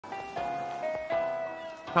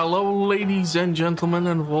Hello ladies and gentlemen,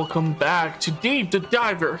 and welcome back to Dave the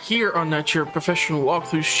Diver here on your professional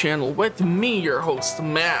walkthroughs channel with me, your host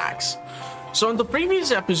Max. So in the previous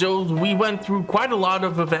episode we went through quite a lot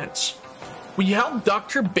of events. We helped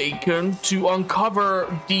Dr. Bacon to uncover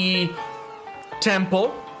the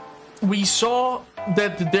temple. We saw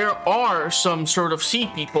that there are some sort of sea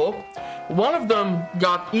people. One of them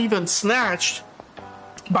got even snatched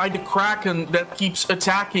by the Kraken that keeps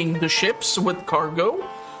attacking the ships with cargo.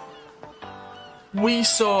 We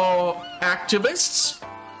saw activists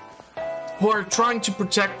who are trying to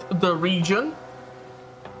protect the region.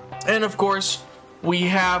 And of course, we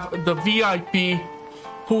have the VIP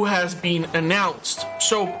who has been announced.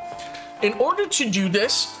 So, in order to do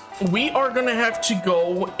this, we are gonna have to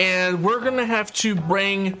go and we're gonna have to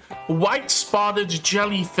bring white-spotted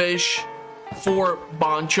jellyfish for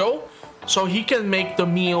Bancho so he can make the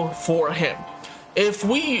meal for him. If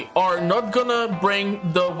we are not gonna bring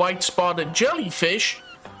the white-spotted jellyfish,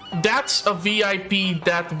 that's a VIP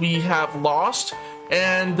that we have lost,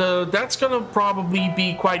 and that's gonna probably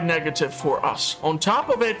be quite negative for us. On top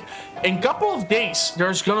of it, in a couple of days,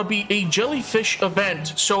 there's gonna be a jellyfish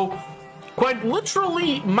event, so quite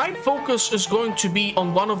literally, my focus is going to be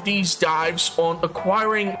on one of these dives on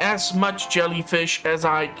acquiring as much jellyfish as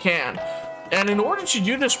I can. And in order to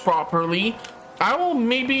do this properly, I will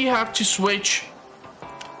maybe have to switch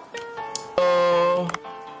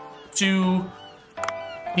to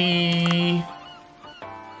the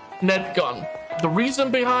net gun. The reason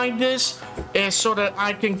behind this is so that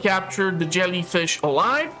I can capture the jellyfish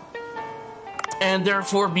alive and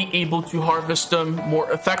therefore be able to harvest them more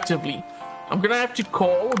effectively. I'm gonna have to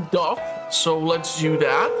call Duff, so let's do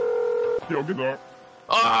that.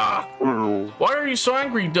 Why are you so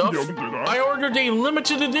angry, Duff? I ordered a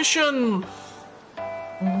limited edition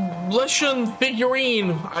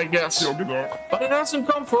figurine, I guess. But it hasn't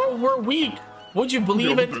come for over a week. Would you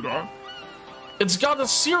believe it? It's got a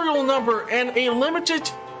serial number and a limited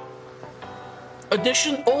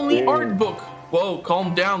edition only art book. Whoa,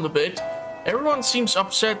 calm down a bit. Everyone seems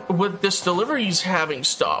upset with this deliveries having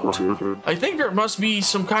stopped. I think there must be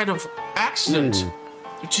some kind of accident.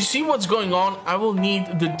 To see what's going on, I will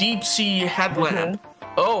need the deep sea headlamp.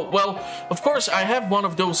 Oh, well, of course I have one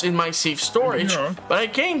of those in my safe storage, but I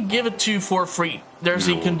can't give it to you for free. There's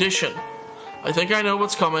a condition. I think I know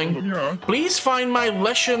what's coming. Please find my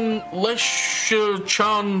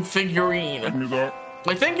Lesha-chan figurine.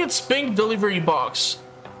 I think it's pink delivery box.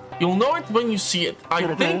 You'll know it when you see it.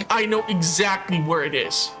 I think I know exactly where it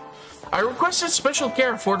is. I requested special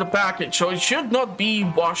care for the package, so it should not be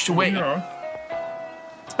washed away.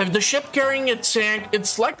 If the ship carrying it sank,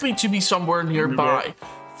 it's likely to be somewhere nearby.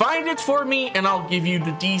 Find it for me and I'll give you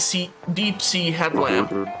the deep sea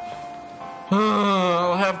headlamp.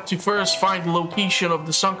 I'll have to first find the location of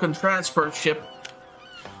the sunken transport ship.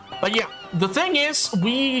 But yeah, the thing is,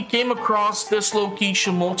 we came across this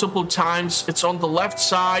location multiple times. It's on the left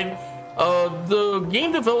side. The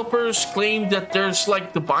game developers claim that there's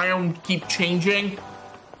like the biome keep changing.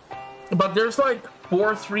 But there's like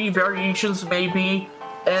 4 or 3 variations maybe.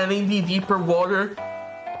 And in the deeper water,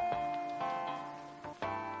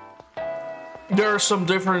 there are some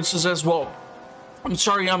differences as well. I'm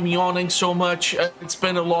sorry I'm yawning so much. It's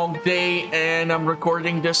been a long day and I'm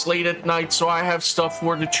recording this late at night, so I have stuff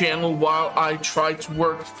for the channel while I try to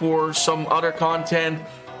work for some other content,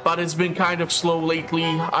 but it's been kind of slow lately.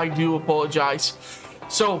 I do apologize.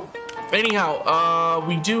 So anyhow,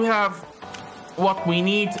 we do have what we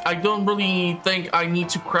need. I don't really think I need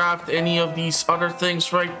to craft any of these other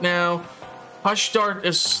things right now. Hush Dart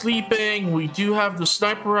is sleeping. We do have the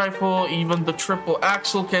sniper rifle. Even the triple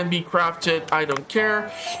axle can be crafted. I don't care.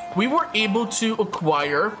 We were able to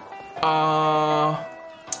acquire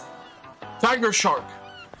Tiger Shark.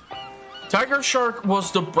 Tiger Shark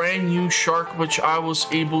was the brand new shark which I was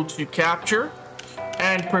able to capture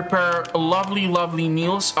and prepare lovely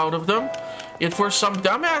meals out of them. Yet for some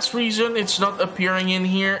dumbass reason, it's not appearing in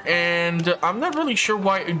here, and I'm not really sure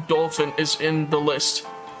why a dolphin is in the list.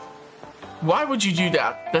 Why would you do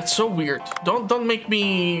that? That's so weird. Don't make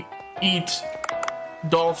me eat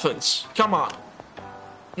dolphins. Come on.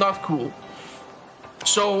 Not cool.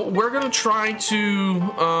 So we're gonna try to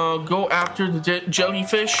go after the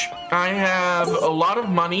jellyfish. I have a lot of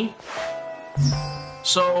money.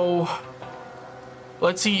 So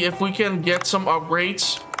let's see if we can get some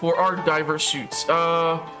upgrades for our diver suits.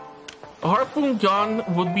 A harpoon gun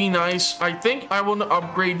would be nice. I think I want to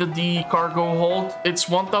upgrade the cargo hold. It's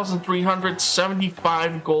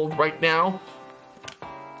 1,375 gold right now.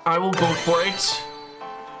 I will go for it,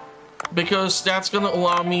 because that's gonna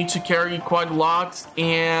allow me to carry quite a lot,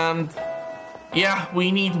 and Yeah,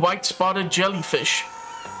 we need white spotted jellyfish.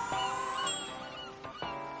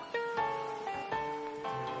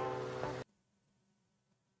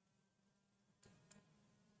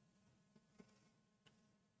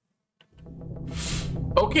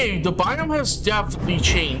 Okay, the biome has definitely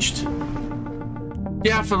changed.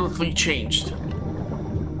 Definitely changed.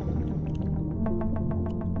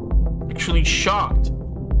 Actually shocked.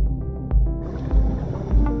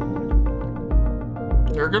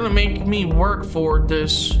 They're gonna make me work for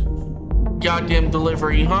this goddamn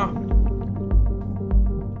delivery, huh?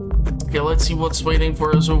 Okay, let's see what's waiting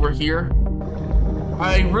for us over here.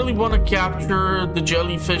 I really want to capture the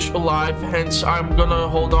jellyfish alive, hence I'm gonna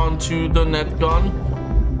hold on to the net gun.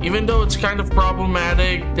 Even though it's kind of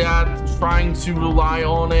problematic that trying to rely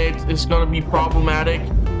on it is gonna be problematic,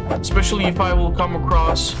 especially if I will come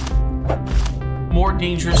across more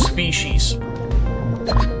dangerous species.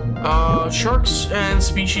 Sharks and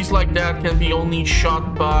species like that can be only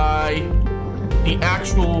shot by the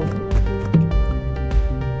actual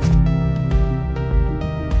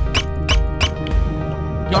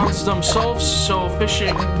guns themselves, so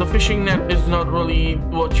the fishing net is not really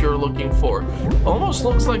what you're looking for. Almost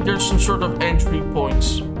looks like there's some sort of entry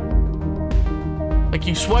points. Like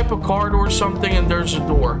you swipe a card or something and there's a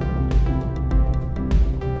door.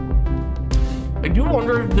 I do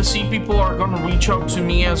wonder if the sea people are gonna reach out to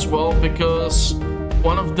me as well, because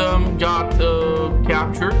one of them got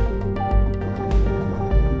captured.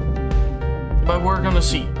 But we're gonna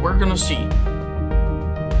see. We're gonna see.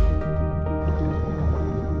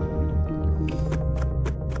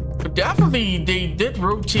 But definitely, they did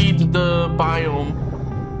rotate the biome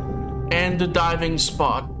and the diving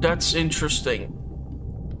spot. That's interesting.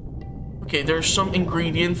 Okay, there's some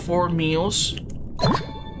ingredient for meals.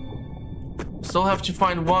 Still have to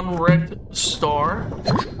find one red star.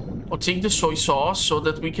 I'll take the soy sauce so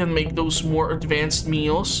that we can make those more advanced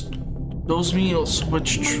meals. Those meals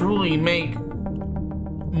which truly make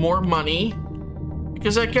more money.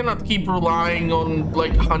 Because I cannot keep relying on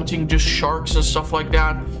like hunting just sharks and stuff like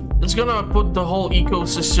that. It's gonna put the whole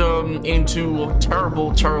ecosystem into a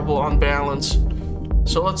terrible, terrible unbalance.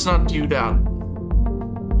 So let's not do that.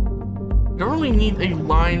 Don't really need a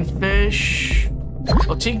lionfish.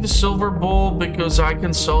 I'll take the silver bowl because I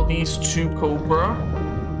can sell these to Cobra.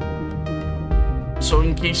 So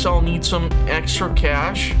in case I'll need some extra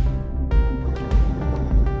cash.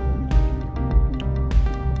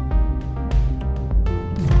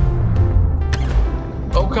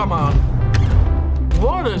 Oh, come on.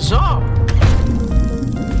 What is up?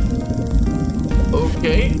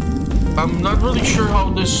 Okay. I'm not really sure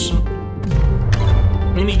how this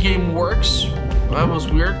minigame works. That was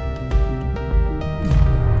weird.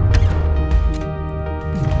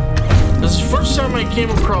 This is the first time I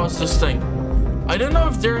came across this thing. I don't know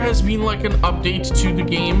if there has been like an update to the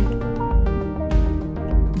game.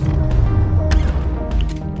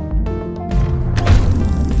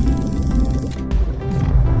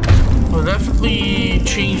 I'll definitely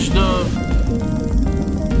change the...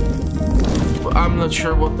 I'm not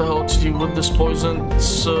sure what the hell to do with this poisoned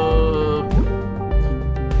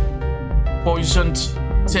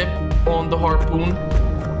tip on the harpoon.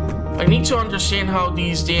 I need to understand how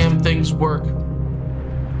these damn things work.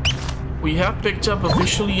 We have picked up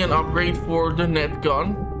officially an upgrade for the net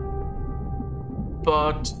gun.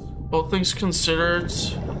 But all things considered,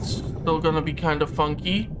 it's still gonna be kind of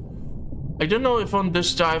funky. I don't know if on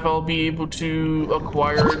this dive I'll be able to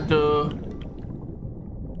acquire the...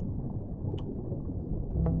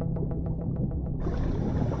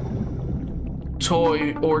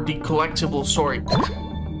 toy or the collectible, sorry.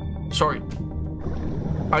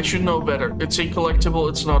 I should know better. It's a collectible,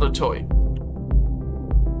 it's not a toy.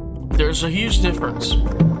 There's a huge difference.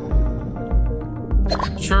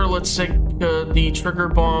 Sure, let's take the trigger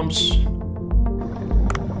bombs.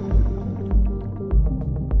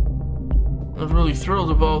 Not really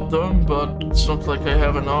thrilled about them, but it's not like I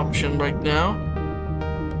have an option right now.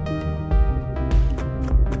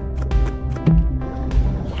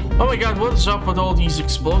 Oh my god, what is up with all these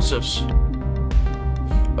explosives?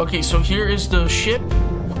 Okay, so here is the ship.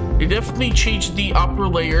 They definitely changed the upper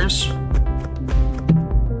layers.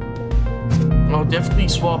 I'll definitely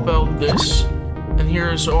swap out this. And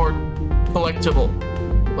here's our collectible.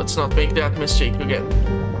 Let's not make that mistake again.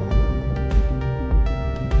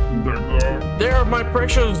 There, my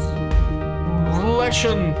precious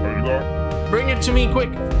relation. Bring it to me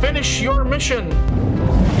quick. Finish your mission.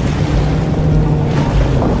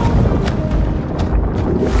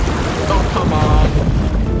 Oh, come on.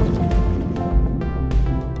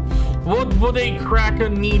 What would a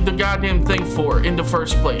kraken need the goddamn thing for in the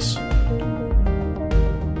first place?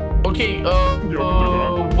 Okay, Okay,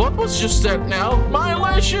 what was just that now? My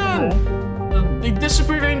elation! They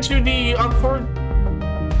disappeared into the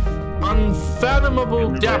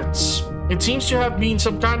unfathomable depths. It seems to have been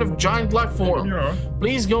some kind of giant life form.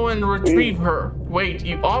 Please go and retrieve her. Wait,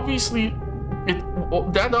 that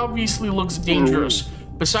obviously looks dangerous.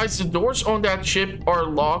 Besides, the doors on that ship are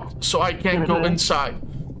locked, so I can't go inside.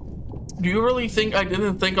 Do you really think I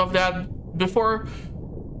didn't think of that before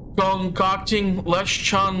concocting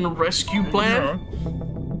Lesh-chan rescue plan?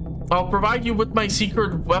 I'll provide you with my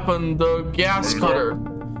secret weapon, the gas cutter.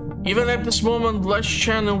 Even at this moment,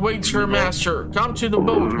 Lesh-chan awaits her master. Come to the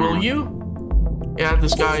boat, will you? Yeah,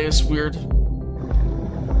 this guy is weird.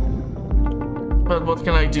 But what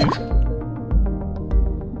can I do?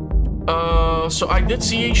 So I did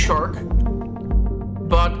see a shark,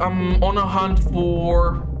 but I'm on a hunt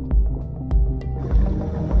for...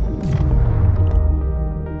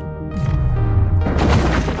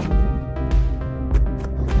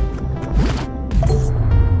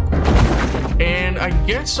 And I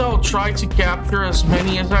guess I'll try to capture as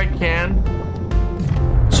many as I can,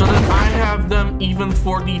 so that I have them even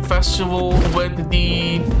for the festival with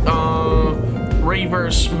the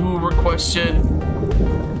ravers who requested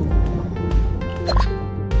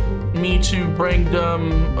me to bring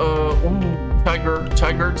them. Ooh, tiger,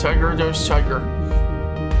 there's tiger.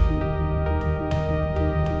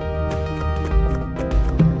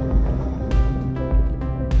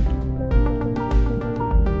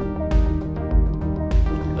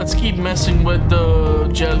 Let's keep messing with the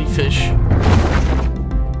jellyfish.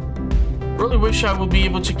 Really wish I would be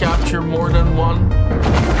able to capture more than one.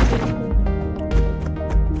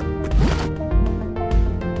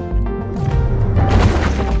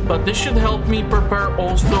 But this should help me prepare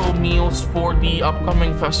also meals for the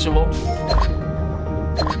upcoming festival.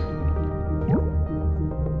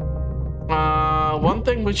 One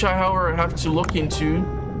thing which I, however, have to look into.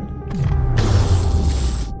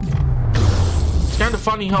 It's kind of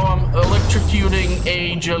funny how I'm electrocuting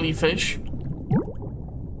a jellyfish.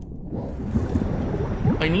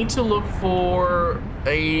 I need to look for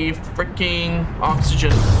a freaking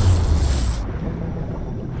oxygen.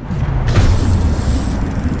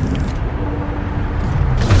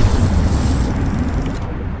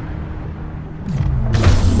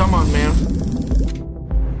 Come on, man.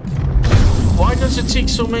 Why does it take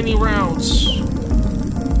so many rounds?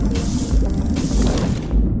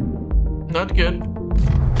 Not good.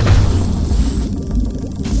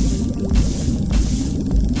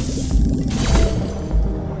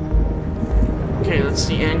 Okay, that's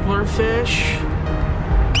the anglerfish.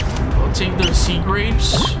 I'll take the sea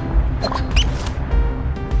grapes.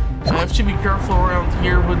 I have to be careful around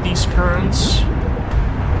here with these currents.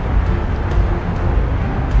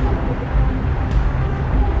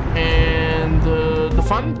 And the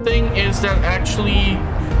fun thing is that actually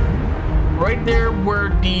right there where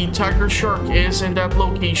the tiger shark is in that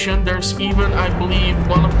location, there's even, I believe,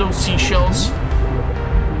 one of those seashells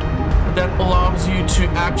that allows you to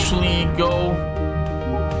actually go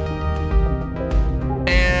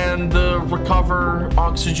and recover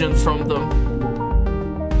oxygen from them.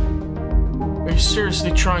 Are you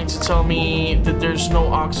seriously trying to tell me that there's no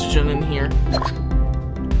oxygen in here?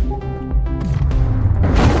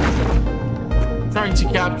 Trying to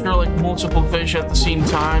capture like multiple fish at the same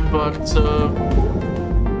time, but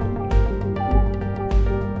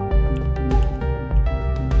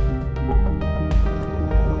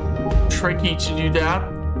tricky to do that.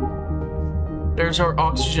 There's our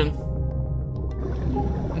oxygen.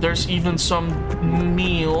 There's even some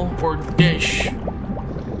meal or dish.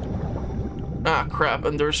 Ah, crap,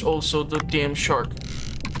 and there's also the damn shark.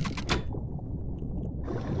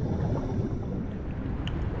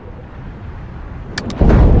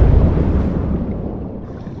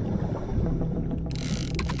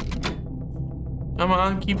 Come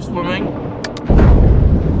on, keep swimming.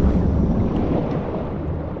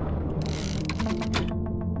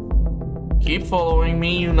 Keep following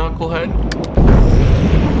me, you knucklehead.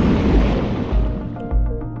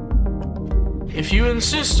 If you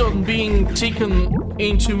insist on being taken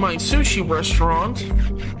into my sushi restaurant,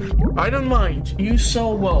 I don't mind. You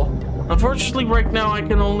sell well. Unfortunately, right now I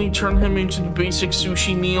can only turn him into the basic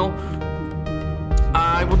sushi meal.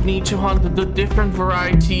 I would need to hunt the different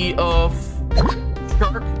variety of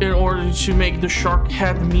shark in order to make the shark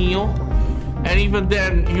head meal. And even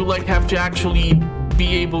then, you like have to actually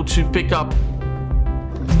be able to pick up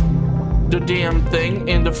the damn thing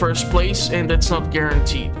in the first place, and that's not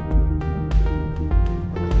guaranteed.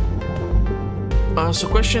 So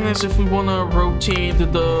question is if we want to rotate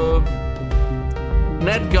the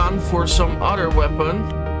net gun for some other weapon.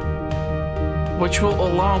 which will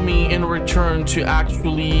allow me in return to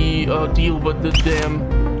actually deal with the damn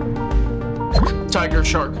tiger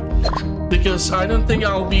shark. Because I don't think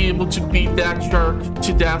I'll be able to beat that shark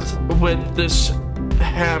to death with this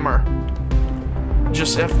hammer.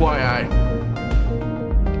 Just FYI.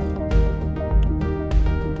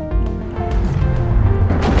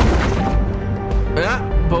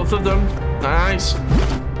 Yeah, both of them. Nice.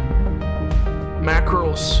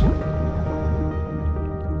 Mackerels.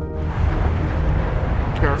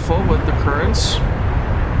 Careful with the currents.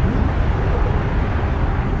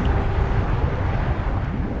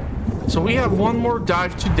 So we have one more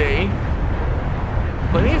dive today.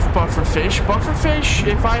 Plenty of pufferfish. Pufferfish,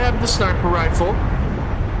 if I have the sniper rifle,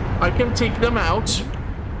 I can take them out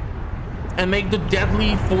and make the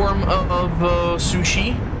deadly form of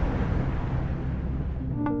sushi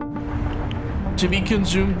to be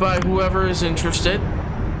consumed by whoever is interested.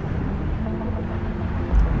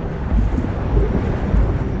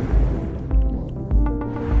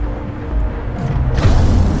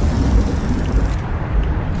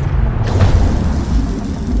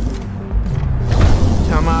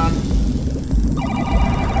 Come on.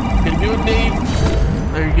 Can you do it, Dave?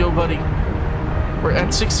 There you go, buddy. We're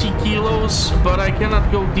at 60 kilos, but I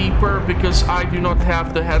cannot go deeper because I do not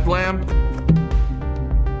have the headlamp.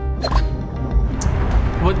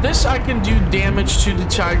 With this, I can do damage to the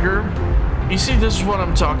tiger. You see, this is what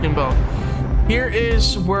I'm talking about. Here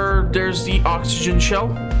is where there's the oxygen shell,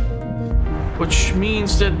 which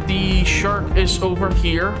means that the shark is over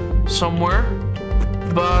here somewhere.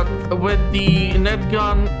 But with the net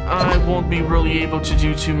gun, I won't be really able to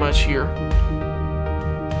do too much here.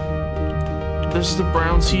 This is the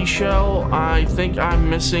brown seashell. I think I'm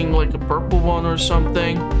missing like a purple one or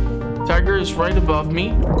something. Tiger is right above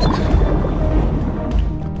me.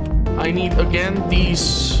 I need, again,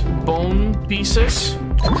 these bone pieces.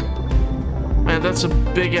 Man, that's a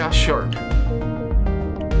big-ass shark.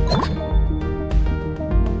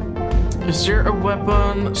 Is there a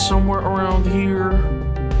weapon somewhere around here?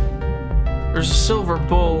 There's a silver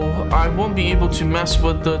bowl. I won't be able to mess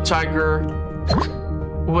with the tiger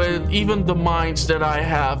with even the mines that I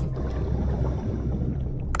have.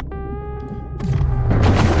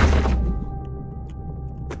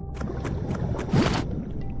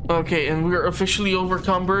 Okay, and we're officially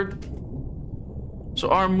overcumbered. So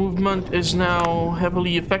our movement is now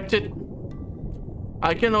heavily affected.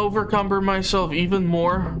 I can overcumber myself even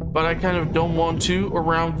more, but I kind of don't want to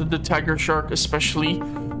around the tiger shark, especially.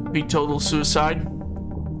 Be total suicide.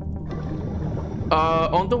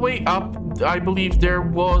 On the way up, I believe there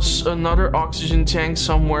was another oxygen tank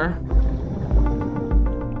somewhere.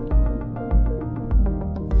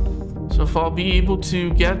 So if I'll be able to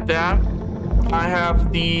get that, I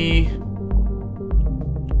have the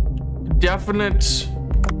definite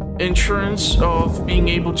insurance of being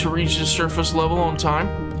able to reach the surface level on time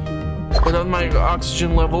without my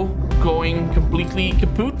oxygen level going completely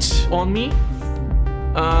kaput on me.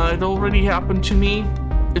 It already happened to me.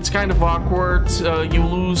 It's kind of awkward. You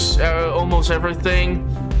lose almost everything.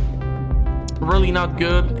 Really not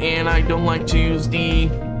good, and I don't like to use the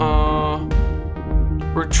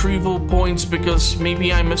retrieval points because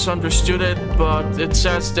maybe I misunderstood it, but it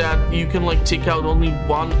says that you can like take out only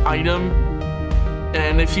one item,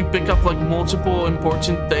 and if you pick up like multiple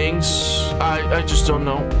important things, I just don't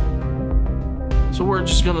know. So we're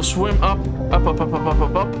just gonna swim up.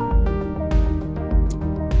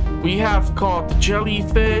 We have caught the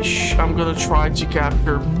jellyfish. I'm gonna try to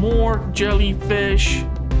capture more jellyfish.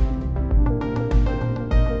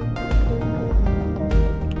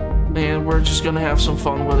 And we're just gonna have some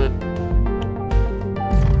fun with it.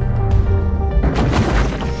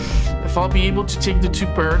 If I'll be able to take the two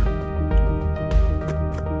pair,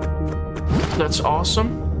 that's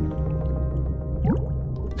awesome.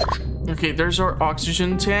 Okay, there's our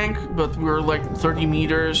oxygen tank, but we're like 30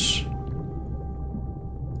 meters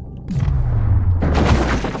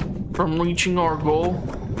from reaching our goal.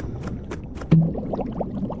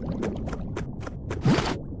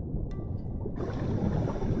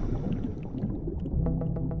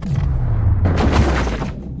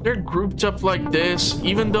 They're grouped up like this,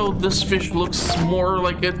 even though this fish looks more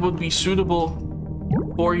like it would be suitable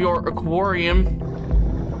for your aquarium.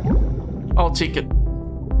 I'll take it.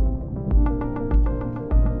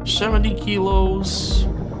 70 kilos.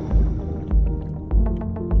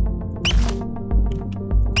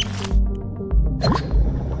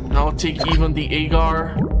 And I'll take even the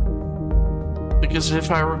agar, because if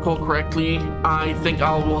I recall correctly, I think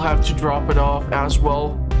I will have to drop it off as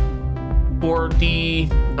well for the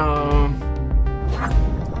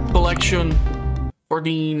collection for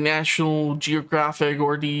the National Geographic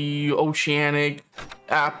or the Oceanic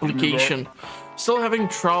application. Still having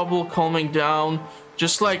trouble calming down,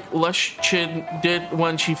 just like Lush Chin did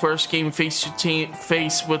when she first came face to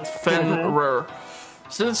face with Fenrir.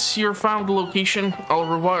 Since you found the location, I'll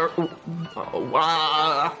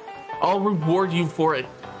reward you for it.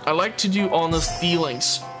 I like to do honest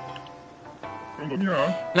dealings.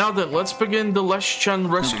 Now then, let's begin the Leschan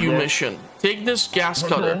rescue mission. Take this gas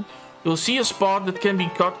cutter. You'll see a spot that can be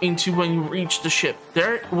cut into when you reach the ship.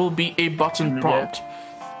 There will be a button prompt.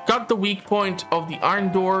 Cut the weak point of the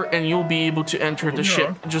iron door and you'll be able to enter the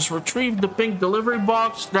ship. Just retrieve the pink delivery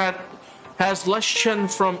box that has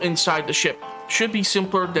Leschan from inside the ship. Should be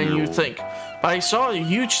simpler than you think. I saw a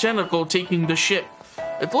huge tentacle taking the ship.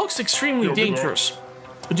 It looks extremely dangerous.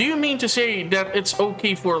 Do you mean to say that it's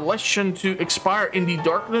okay for Leschan to expire in the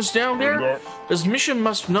darkness down there? This mission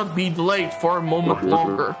must not be delayed for a moment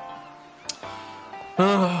longer.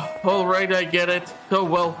 Alright, I get it. Oh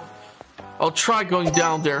well. I'll try going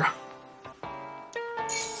down there.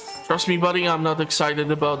 Trust me, buddy, I'm not excited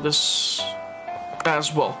about this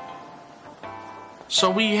as well. So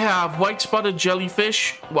we have white-spotted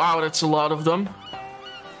jellyfish. Wow, that's a lot of them.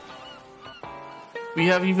 We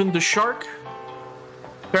have even the shark.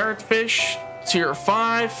 Parrotfish, tier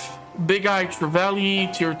 5. Big-eyed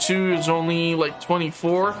trevally, tier 2 is only like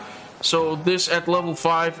 24. So this at level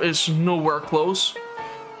 5 is nowhere close.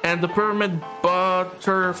 And the pyramid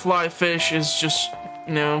butterfly fish is just...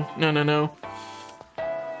 No.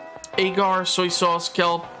 Agar, soy sauce,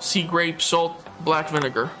 kelp, sea grape, salt, black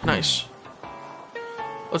vinegar. Nice.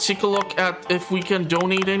 Let's take a look at if we can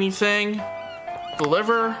donate anything.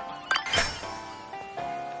 Deliver.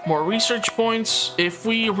 More research points. If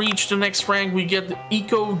we reach the next rank, we get the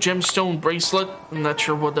Eco Gemstone Bracelet. I'm not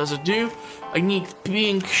sure what does it do. I need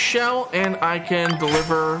pink shell and I can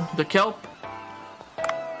deliver the kelp.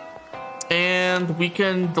 And we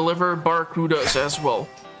can deliver barracudas as well.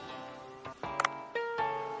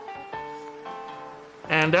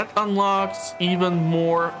 And that unlocks even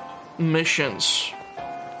more missions.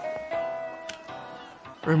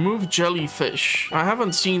 Remove jellyfish. I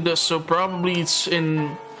haven't seen this, so probably it's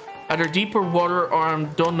in either deeper water or I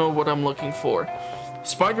don't know what I'm looking for.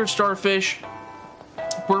 Spider starfish.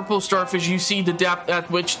 Purple starfish. You see the depth at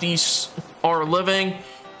which these are living,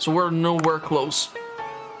 so we're nowhere close.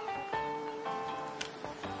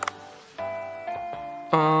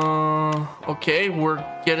 Okay, we're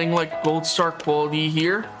getting like gold star quality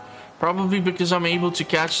here. Probably because I'm able to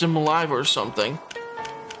catch them alive or something.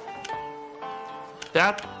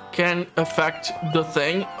 That can affect the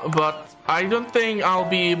thing, but I don't think I'll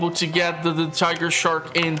be able to get the tiger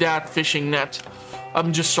shark in that fishing net.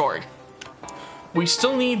 I'm just sorry. We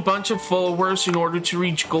still need a bunch of followers in order to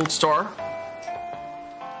reach gold star.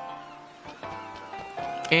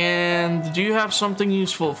 And do you have something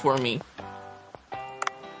useful for me?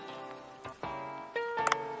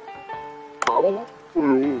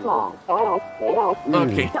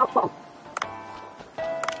 Okay.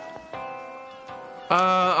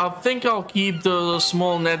 I think I'll keep the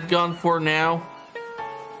small net gun for now.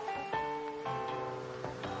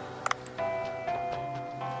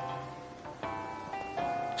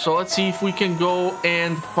 So let's see if we can go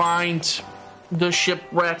and find the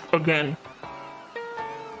shipwreck again.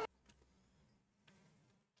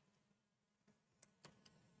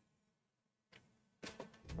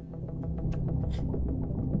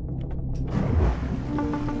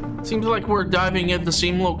 Seems like we're diving at the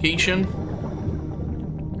same location,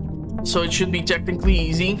 so it should be technically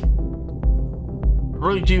easy. I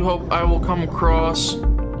really do hope I will come across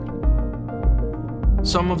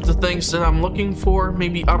some of the things that I'm looking for.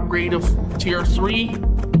 Maybe upgrade of tier 3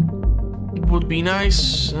 would be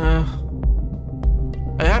nice. I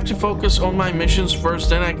have to focus on my missions first,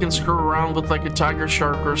 then I can screw around with like a tiger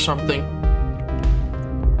shark or something.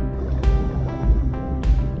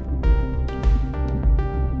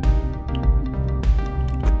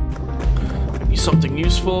 Something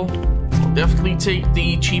useful. I'll definitely take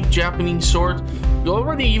the cheap Japanese sword. You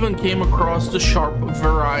already even came across the sharp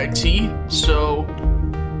variety, so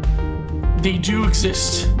they do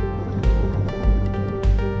exist.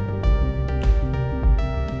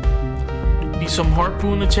 Be some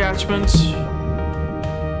harpoon attachments.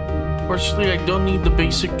 Fortunately, I don't need the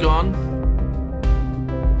basic gun.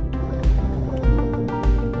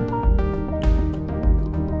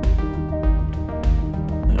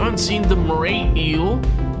 I haven't seen the moray eel.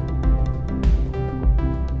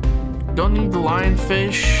 Don't need the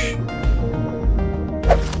lionfish.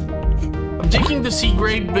 I'm taking the sea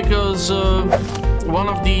grape because one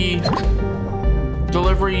of the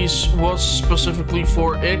deliveries was specifically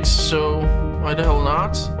for it, so Why the hell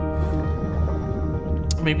not?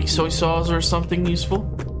 Maybe soy sauce or something useful.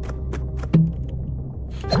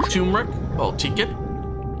 Turmeric, I'll take it.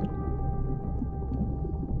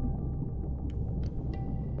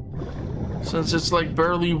 Since it's like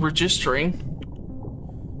barely registering.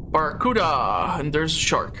 Barracuda, and there's a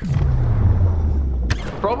shark.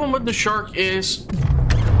 Problem with the shark is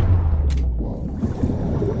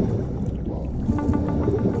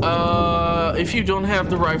if you don't have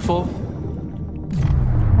the rifle,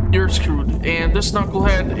 you're screwed. And this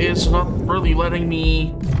knucklehead is not really letting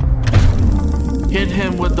me hit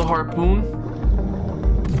him with the harpoon.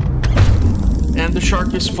 And the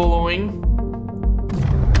shark is following.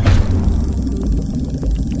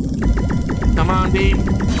 Come on, Dave.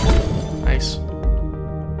 Nice.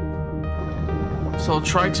 So I'll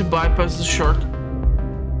try to bypass the shark.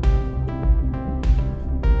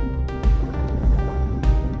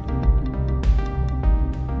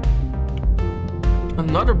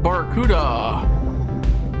 Another barracuda.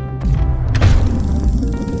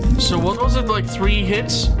 So what was it, like 3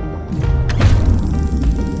 hits?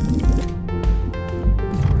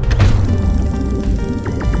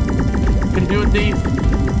 Can do it, Dave.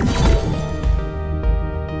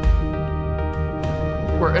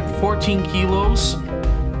 We're at 14 kilos.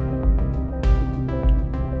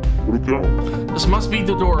 This must be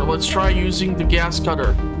the door. Let's try using the gas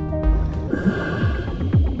cutter.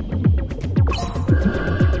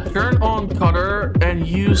 Turn on cutter and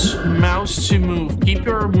use mouse to move. Keep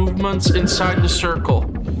your movements inside the circle.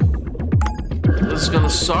 This is gonna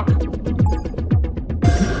suck.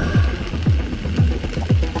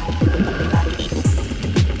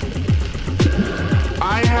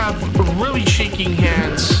 I have really shaking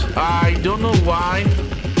hands. I don't know why,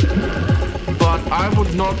 but I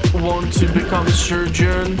would not want to become a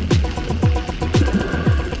surgeon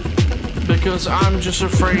because I'm just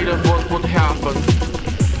afraid of what would happen.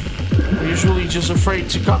 I'm usually just afraid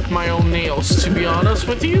to cut my own nails, to be honest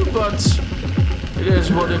with you, but it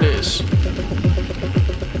is what it is.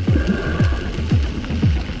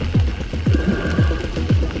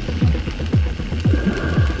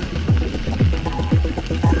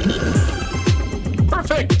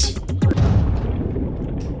 Perfect!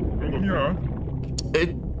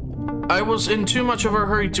 I was in too much of a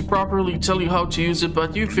hurry to properly tell you how to use it,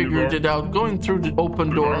 but you figured it out. Going through the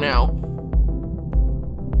open door now.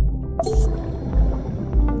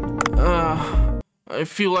 I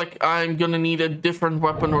feel like I'm gonna need a different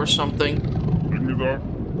weapon or something.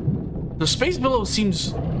 The space below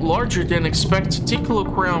seems larger than expected. Take a look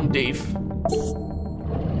around, Dave.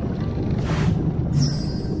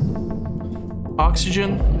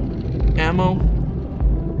 Oxygen, ammo.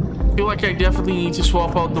 I feel like I definitely need to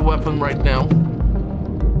swap out the weapon right now.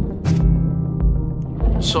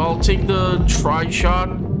 So I'll take the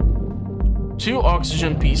tri-shot. 2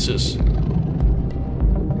 oxygen pieces.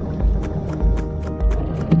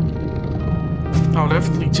 I'll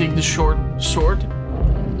definitely take the short sword.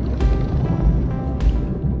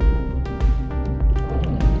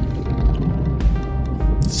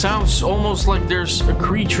 Sounds almost like there's a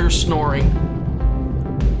creature snoring.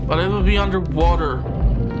 But it will be underwater,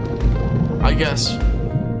 I guess.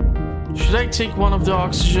 Should I take one of the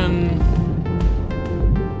oxygen?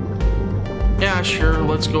 Yeah, sure,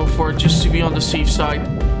 let's go for it, just to be on the safe side.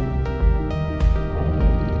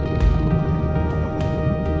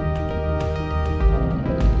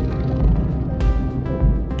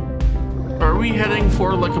 Are we heading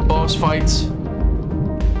for like a boss fight?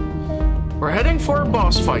 We're heading for a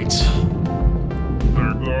boss fight.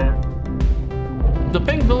 The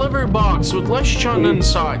pink delivery box with less chun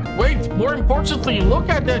inside. Wait, more importantly, look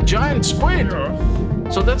at that giant squid.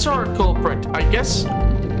 So that's our culprit. I guess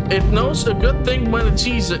it knows a good thing when it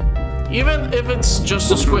sees it, even if it's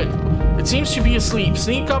just a squid. It seems to be asleep.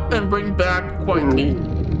 Sneak up and bring back quietly.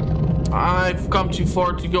 I've come too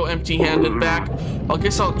far to go empty-handed back. I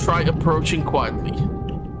guess I'll try approaching quietly.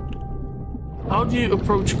 How do you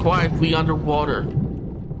approach quietly underwater?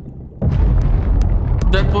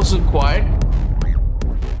 That wasn't quiet.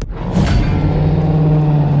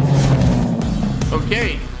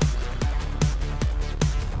 Okay.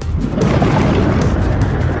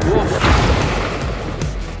 Woof.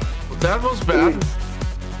 That was bad.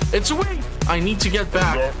 It's away. I need to get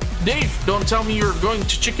back. Dave, don't tell me you're going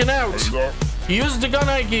to chicken out. Use the gun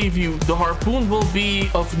I gave you. The harpoon will be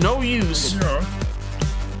of no use. Oh,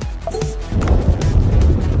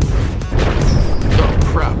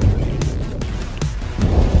 crap.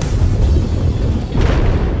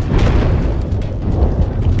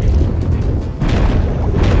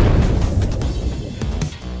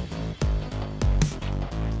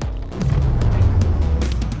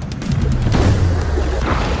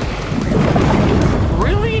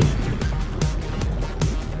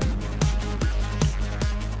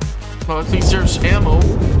 Well, at least there's ammo.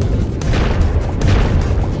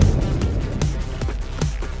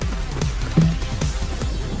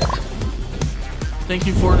 Thank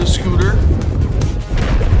you for the scooter.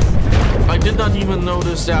 I did not even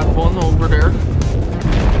notice that one over there.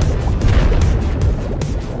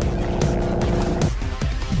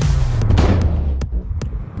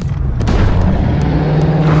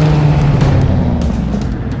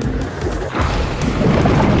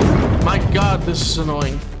 My God, this is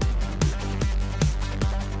annoying.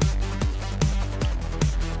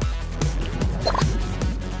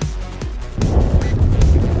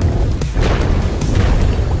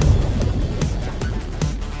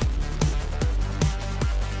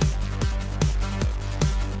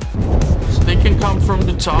 From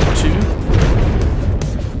the top too.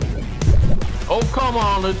 Oh, come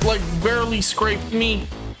on, it like barely scraped me.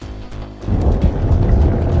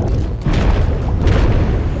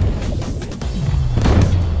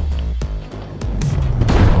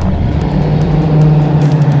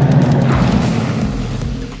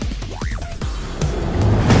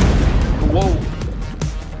 Whoa.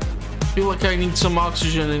 I feel like I need some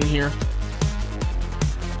oxygen in here.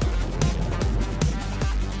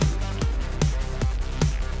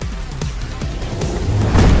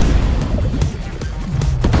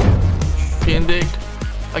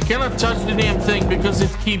 I cannot touch the damn thing because it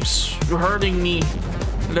keeps hurting me.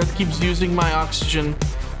 That keeps using my oxygen.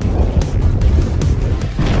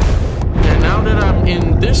 And now that I'm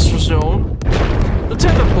in this zone, the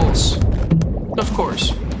tentacles. Of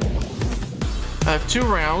course. I have 2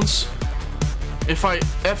 rounds. If I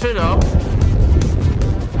F it up,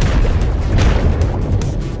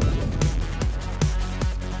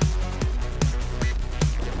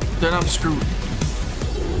 then I'm screwed.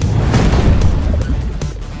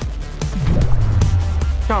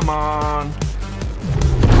 Come on.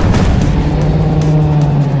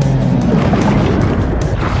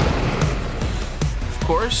 Of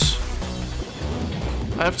course.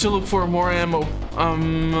 I have to look for more ammo.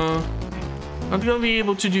 I'm not gonna be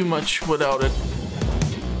able to do much without it.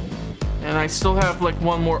 And I still have like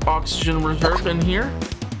 1 more oxygen reserve in here.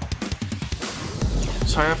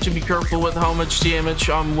 So I have to be careful with how much damage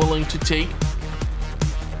I'm willing to take.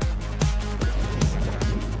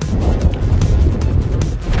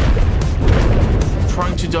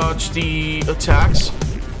 Trying to dodge the attacks.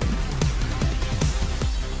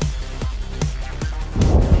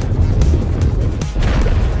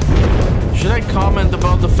 Should I comment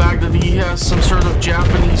about the fact that he has some sort of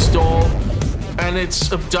Japanese doll and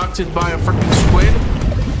it's abducted by a freaking squid?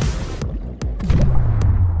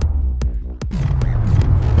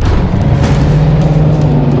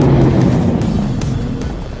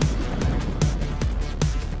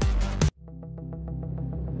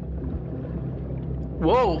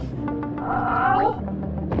 Whoa.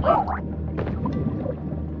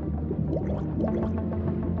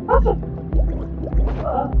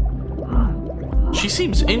 She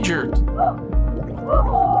seems injured.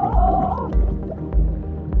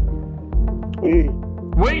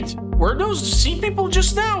 Wait, were those sea people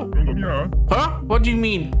just now? Huh? What do you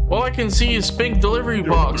mean? All I can see is pink delivery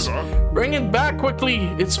box. Bring it back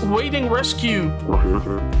quickly. It's waiting rescue.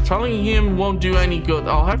 Telling him won't do any good.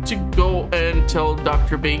 I'll have to go and tell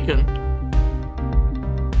Dr. Bacon.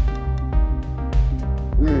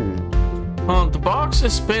 The box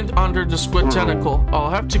is pinned under the squid tentacle. I'll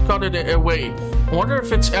have to cut it away. Wonder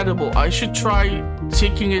if it's edible. I should try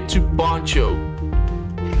taking it to Bancho.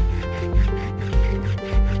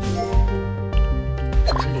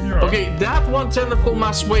 Okay, that one tentacle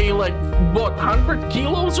must weigh like, what, 100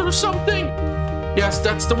 kilos or something? Yes,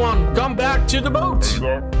 that's the one. Come back to the boat.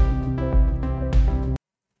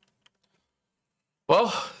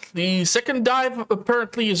 Well, the second dive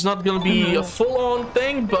apparently is not going to be a full-on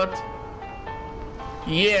thing, but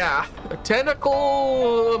yeah, a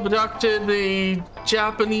tentacle abducted a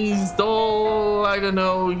Japanese doll. I don't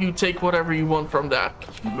know, you take whatever you want from that.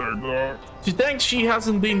 She thinks she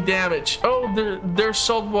hasn't been damaged. Oh, there's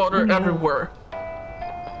salt water everywhere.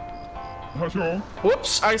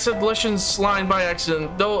 Whoops, I said Lishan's line by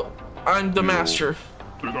accident, though I'm the master.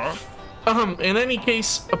 In any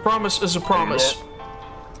case, a promise is a promise.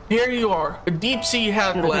 Here you are, a deep sea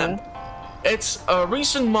headlamp. It's a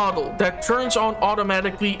recent model that turns on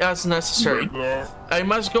automatically as necessary. I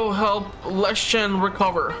must go help Lishan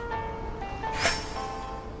recover.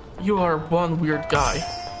 You are one weird guy.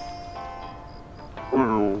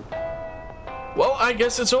 Well, I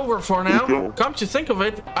guess it's over for now. Come to think of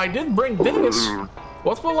it, I did bring this.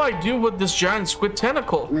 What will I do with this giant squid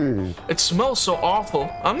tentacle? It smells so awful.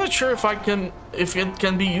 I'm not sure if it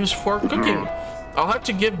can be used for cooking. I'll have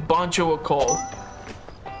to give Bancho a call.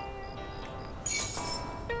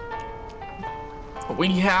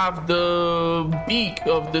 We have the beak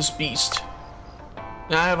of this beast.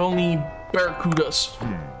 I have only barracudas.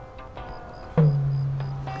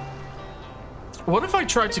 What if I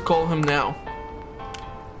try to call him now?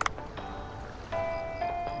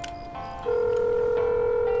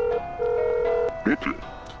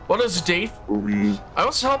 What is it, Dave? I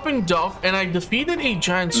was helping Duff and I defeated a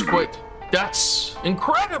giant squid. That's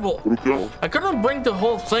incredible! I couldn't bring the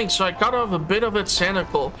whole thing, so I cut off a bit of its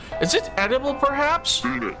tentacle. Is it edible, perhaps?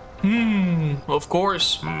 Of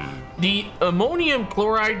course. The ammonium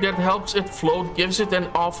chloride that helps it float gives it an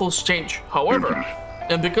awful stench. However,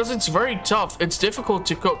 and because it's very tough, it's difficult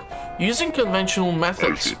to cook using conventional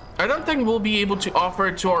methods. I don't think we'll be able to offer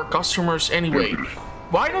it to our customers anyway.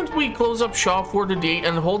 Why don't we close up shop for the day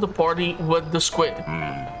and hold a party with the squid?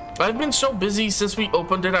 I've been so busy since we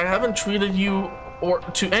opened it, I haven't treated you or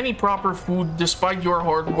to any proper food despite your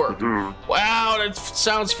hard work. Wow, that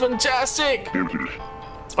sounds fantastic!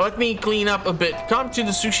 Let me clean up a bit. Come to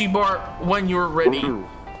the sushi bar when you're ready.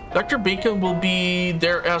 Dr. Bacon will be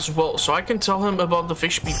there as well, so I can tell him about the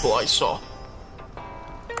fish people I saw.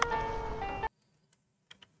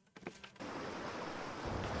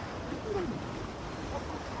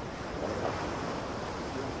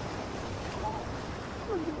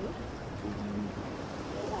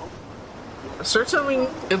 Certainly,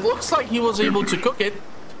 it looks like he was able to cook it.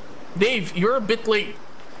 Dave, you're a bit late.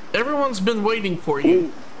 Everyone's been waiting for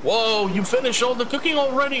you. Whoa, you finished all the cooking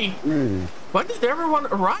already? When did everyone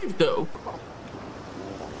arrive, though?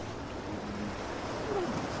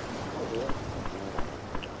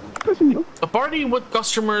 A party with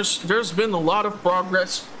customers. There's been a lot of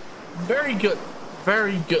progress. Very good.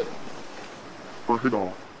 Very good.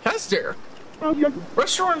 Has there?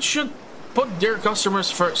 Restaurants should put their customers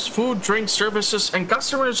first. Food, drink, services, and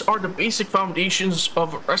customers are the basic foundations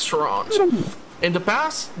of a restaurant. In the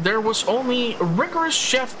past, there was only a rigorous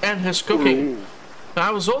chef and his cooking.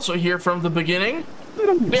 I was also here from the beginning.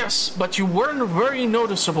 Yes, but you weren't very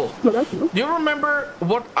noticeable. Do you remember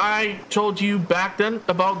what I told you back then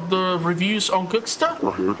about the reviews on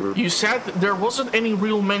Cooksta? You said there wasn't any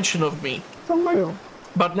real mention of me.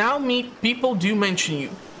 But now people do mention you.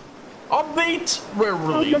 Albeit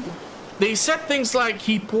rarely. They said things like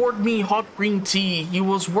he poured me hot green tea, he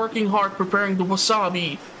was working hard preparing the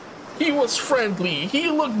wasabi, he was friendly,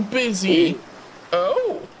 he looked busy.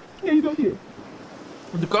 Oh.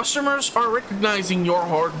 The customers are recognizing your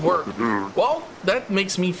hard work. Well, that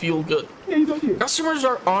makes me feel good. Customers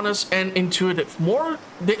are honest and intuitive, more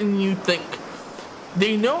than you think.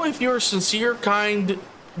 They know if you're sincere, kind,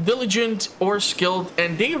 diligent, or skilled,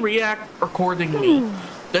 and they react accordingly.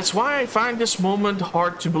 That's why I find this moment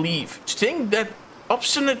hard to believe. To think that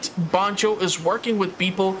obstinate Bancho is working with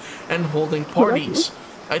people and holding parties.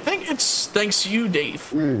 I think it's thanks to you, Dave.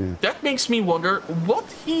 That makes me wonder what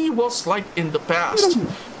he was like in the past.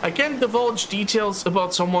 I can't divulge details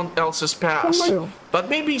about someone else's past, but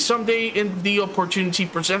maybe someday if the opportunity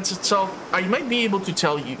presents itself, I might be able to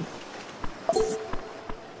tell you.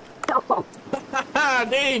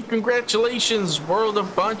 Dave, congratulations! World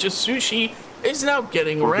of Bancho Sushi is now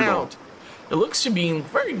getting around. It looks to be in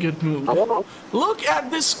very good mood. Look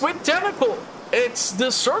at this squid tentacle! It's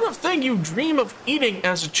the sort of thing you dream of eating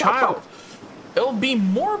as a child. There'll be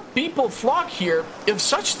more people flock here if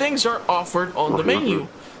such things are offered on the menu.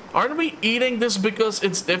 Aren't we eating this because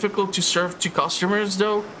it's difficult to serve to customers,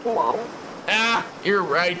 though? Ah, you're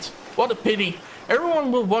right. What a pity.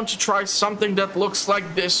 Everyone will want to try something that looks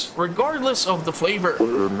like this, regardless of the flavor.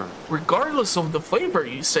 Regardless of the flavor,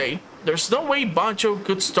 you say? There's no way Bancho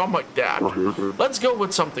could stomach that. Let's go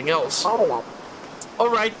with something else.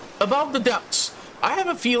 Alright, about the depths. I have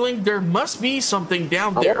a feeling there must be something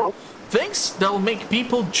down there. Things that'll make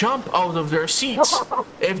people jump out of their seats.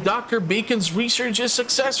 If Dr. Bacon's research is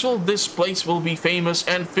successful, this place will be famous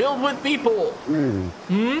and filled with people.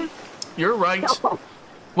 You're right.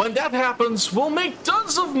 When that happens, we'll make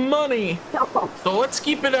tons of money. So let's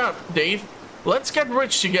keep it up, Dave. Let's get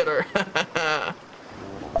rich together.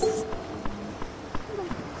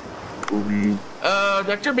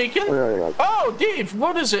 Dr. Bacon? Oh, Dave,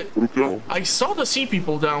 what is it? I saw the sea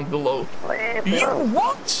people down below. You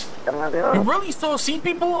what? You really saw sea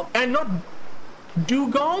people and not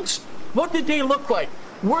dugongs? What did they look like?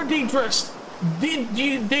 Were they dressed?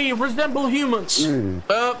 Did they resemble humans?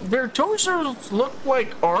 Their torsos look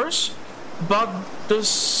like ours, but the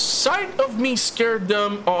sight of me scared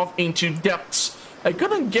them off into depths. I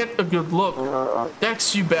couldn't get a good look.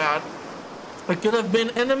 That's too bad. It could have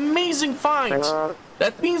been an amazing find.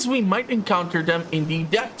 That means we might encounter them in the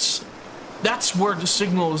depths. That's where the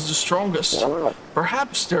signal is the strongest.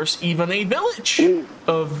 Perhaps there's even a village.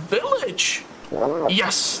 A village?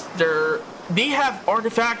 Yes, they have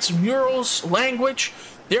artifacts, murals, language.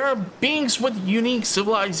 They are beings with unique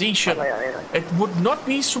civilization. It would not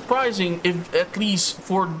be surprising if, at least,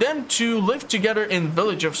 for them to live together in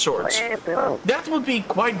village of sorts. That would be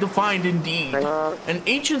quite defined indeed. An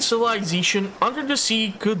ancient civilization under the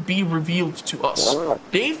sea could be revealed to us.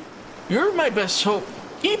 Dave, you're my best hope.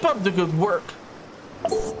 Keep up the good work.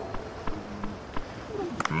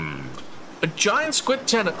 A giant squid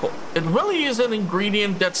tentacle. It really is an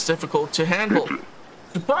ingredient that's difficult to handle.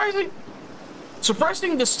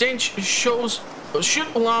 Surprising the stench should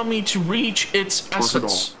allow me to reach its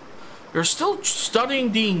essence. You're still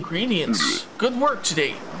studying the ingredients. Good work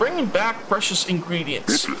today, bringing back precious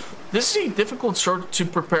ingredients. This is a difficult sort to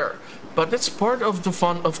prepare, but it's part of the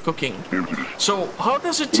fun of cooking. So, how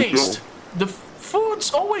does it taste? The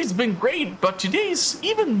food's always been great, but today's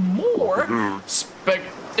even more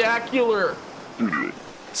spectacular.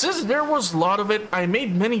 Since there was a lot of it, I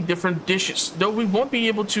made many different dishes, though we won't be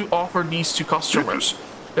able to offer these to customers.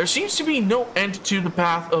 There seems to be no end to the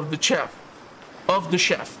path of the chef.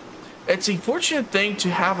 It's a fortunate thing to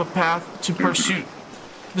have a path to pursue.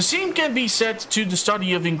 The same can be said to the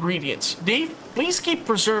study of ingredients. Dave, please keep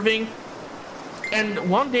preserving, and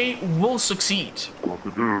one day we'll succeed.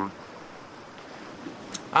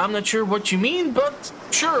 I'm not sure what you mean, but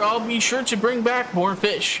sure, I'll be sure to bring back more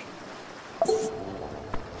fish.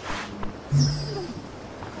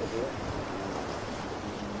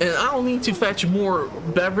 And I'll need to fetch more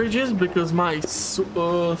beverages because my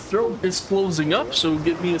throat is closing up, so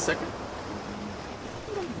give me a second.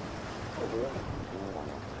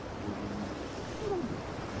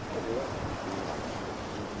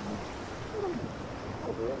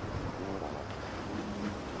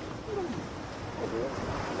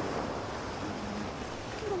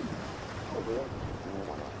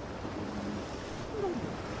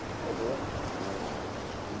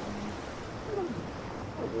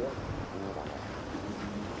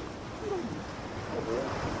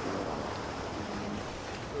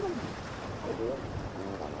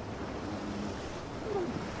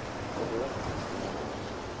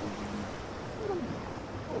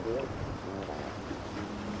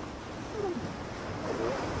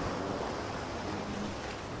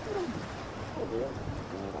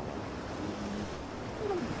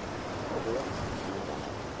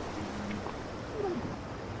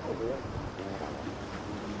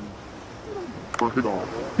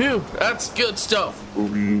 Phew, that's good stuff.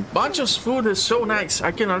 Bancho's food is so nice,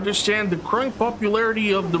 I can understand the growing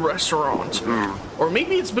popularity of the restaurant. Or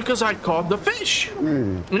maybe it's because I caught the fish.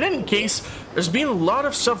 In any case, there's been a lot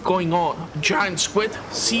of stuff going on. Giant squid,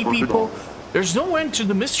 sea people. There's no end to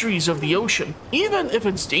the mysteries of the ocean, even if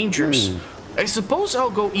it's dangerous. I suppose I'll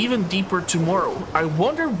go even deeper tomorrow. I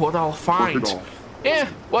wonder what I'll find.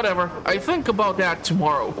 Whatever. I think about that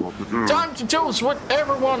tomorrow. Time to toast with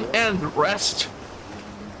everyone and rest.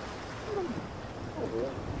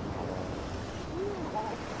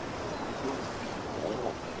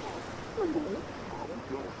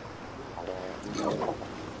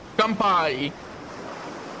 Kampai.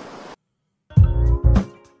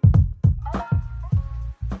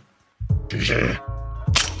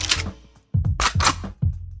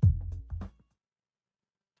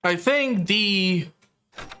 I think the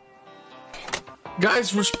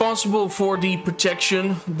guys responsible for the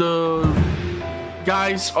protection, the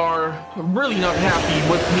guys are really not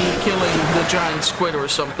happy with me killing the giant squid or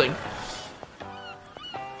something.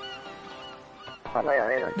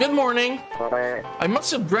 Good morning. I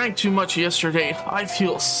must have drank too much yesterday. I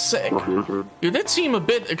feel sick. You did seem a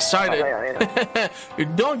bit excited. You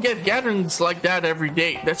don't get gatherings like that every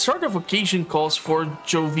day. That sort of occasion calls for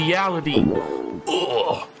joviality.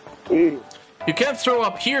 Ugh. You can't throw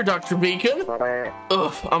up here, Dr. Bacon.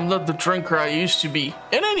 Ugh, I'm not the drinker I used to be.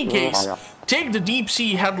 In any case, take the deep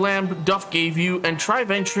sea headlamp Duff gave you and try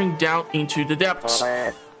venturing down into the depths.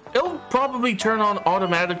 It'll probably turn on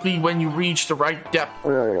automatically when you reach the right depth.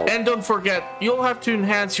 And don't forget, you'll have to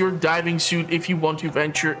enhance your diving suit if you want to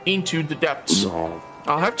venture into the depths.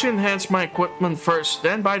 I'll have to enhance my equipment first.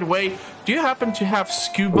 Then, by the way, do you happen to have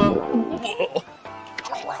scuba?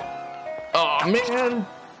 Oh man,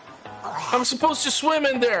 I'm supposed to swim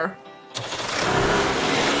in there.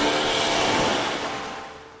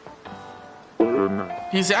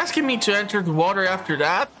 He's asking me to enter the water after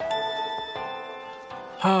that?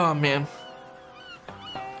 Oh man.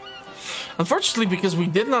 Unfortunately, because we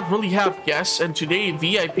did not really have guests and today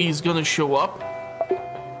VIP is gonna show up,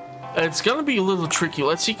 it's gonna be a little tricky.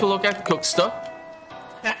 Let's take a look at the cook stuff.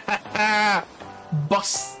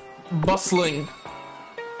 Bustling.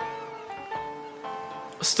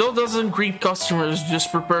 Still doesn't greet customers,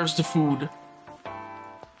 just prepares the food.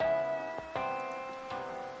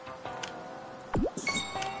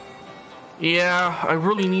 Yeah, I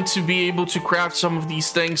really need to be able to craft some of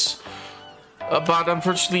these things. But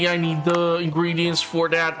unfortunately, I need the ingredients for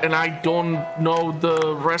that, and I don't know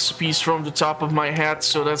the recipes from the top of my head,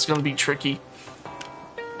 so that's gonna be tricky.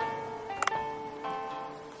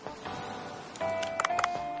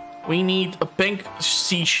 We need a pink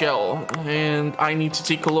seashell, and I need to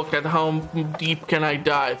take a look at how deep can I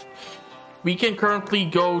dive. We can currently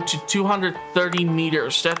go to 230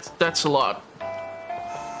 meters. That's a lot.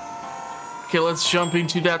 Okay, let's jump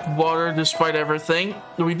into that water despite everything.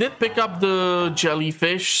 We did pick up the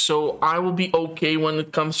jellyfish, so I will be okay when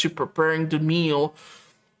it comes to preparing the meal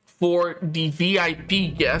for the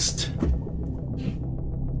VIP guest.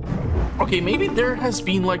 Okay, maybe there has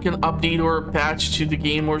been like an update or a patch to the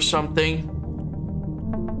game or something.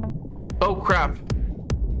 Oh crap.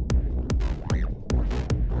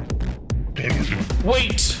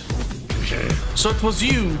 Wait! So it was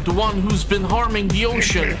you, the one who's been harming the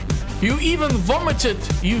ocean. You even vomited,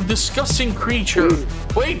 you disgusting creature.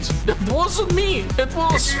 Wait, that wasn't me. It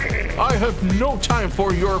was... I have no time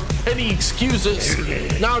for your petty excuses.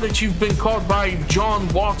 Now that you've been caught by John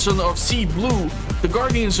Watson of Sea Blue, the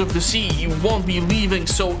Guardians of the Sea, you won't be leaving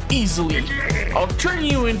so easily. I'll turn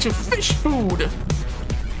you into fish food.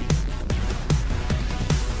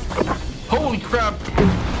 Holy crap.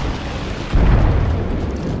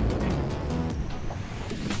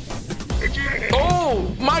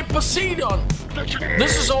 Oh, my Poseidon!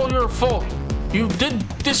 This is all your fault. You did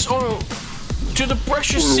this all to the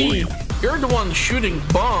precious sea. You're the one shooting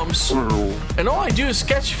bombs. And all I do is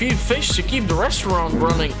catch a few fish to keep the restaurant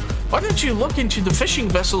running. Why don't you look into the fishing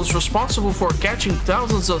vessels responsible for catching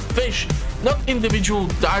thousands of fish, not individual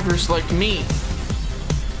divers like me?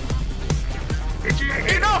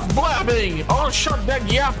 Enough blabbing! I'll shut that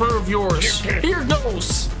yapper of yours. Here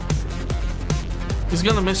goes. He's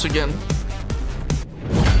gonna miss again.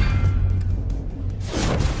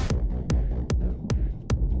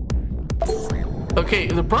 Okay,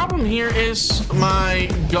 the problem here is my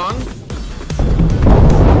gun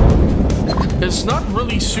is not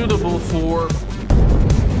really suitable for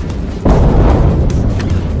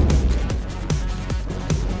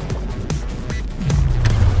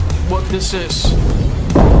what this is.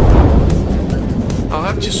 I'll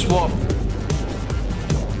have to swap.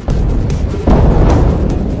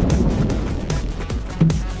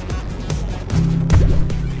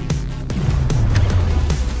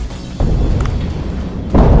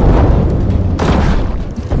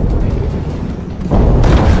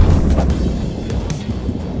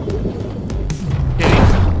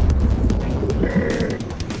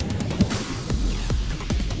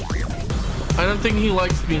 I don't think he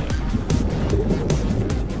likes me.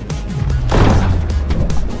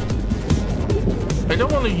 I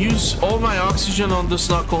don't want to use all my oxygen on this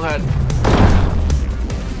knucklehead.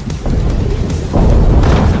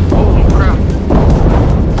 Holy crap.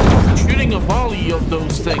 I'm shooting a volley of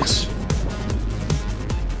those things.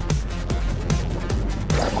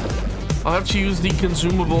 I'll have to use the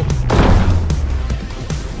consumable.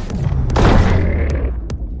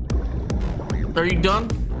 Are you done?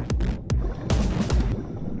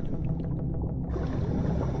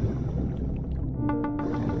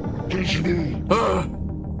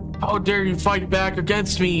 How dare you fight back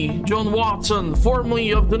against me, John Watson,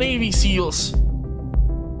 formerly of the Navy SEALs?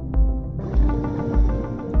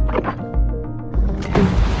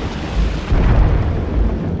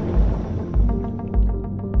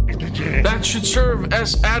 That should serve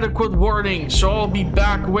as adequate warning, so I'll be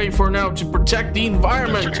back away for now to protect the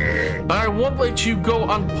environment. But I won't let you go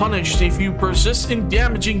unpunished if you persist in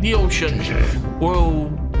damaging the ocean. Well,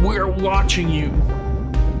 we're watching you.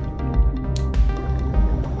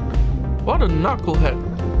 What a knucklehead.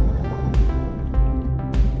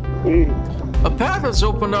 A path has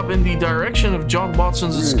opened up in the direction of John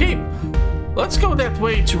Watson's escape. Let's go that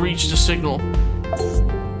way to reach the signal.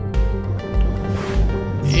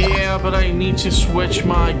 Yeah, but I need to switch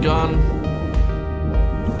my gun.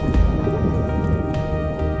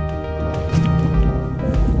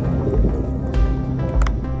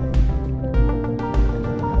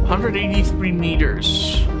 $183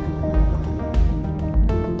 meters.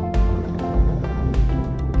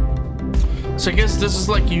 So I guess this is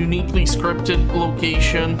like a uniquely scripted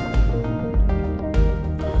location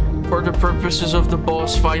for the purposes of the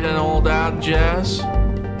boss fight and all that jazz.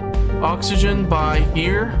 Oxygen by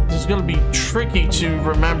here. This is gonna be tricky to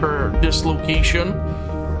remember this location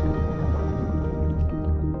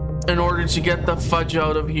in order to get the fudge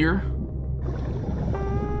out of here.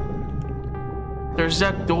 There's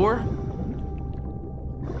that door.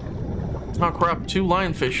 Oh crap, 2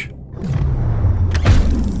 lionfish.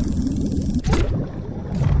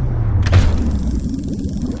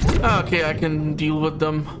 Okay, I can deal with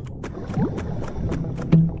them.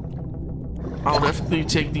 I'll definitely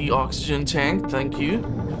take the oxygen tank, thank you.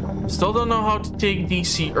 Still don't know how to take these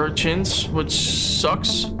sea urchins, which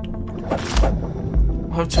sucks.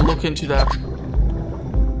 I'll have to look into that.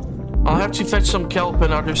 I'll have to fetch some kelp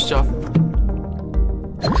and other stuff.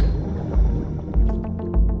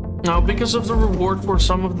 Now, because of the reward for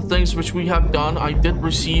some of the things which we have done, I did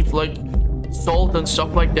receive like salt and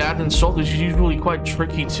stuff like that, and salt is usually quite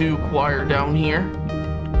tricky to acquire down here.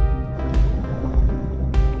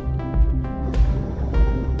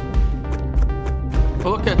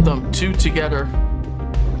 Look at them, two together.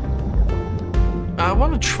 I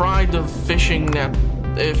want to try the fishing net,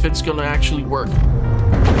 if it's gonna actually work.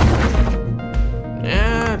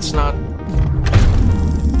 Yeah, it's not.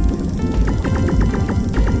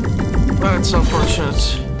 That's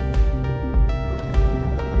unfortunate.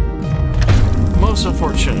 Most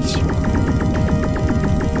unfortunate.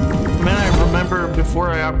 Man, I remember before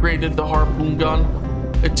I upgraded the harpoon gun,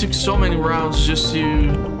 it took so many rounds just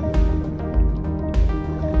to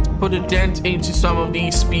put a dent into some of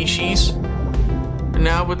these species. And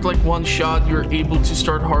now with like one shot, you're able to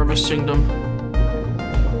start harvesting them.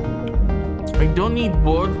 I don't need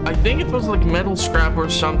wood. I think it was like metal scrap or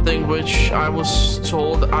something, which I was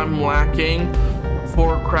told I'm lacking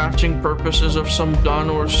for crafting purposes of some gun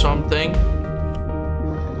or something.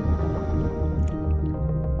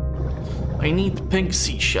 I need pink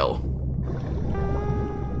seashell.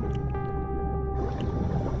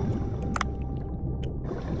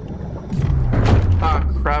 Ah,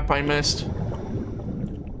 crap, I missed.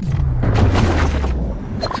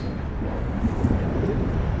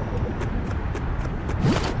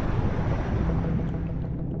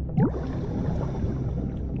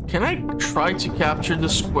 Can I try to capture the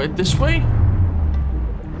squid this way?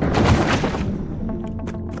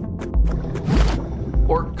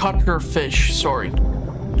 Or cuttlefish, sorry.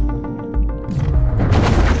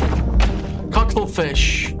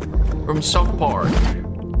 Cuttlefish from South Park.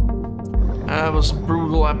 That was a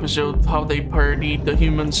brutal episode, how they parodied the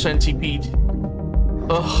human centipede.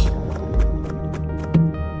 Ugh.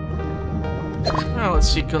 Now let's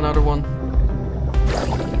seek another one.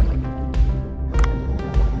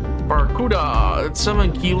 Barracuda, it's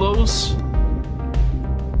 7 kilos.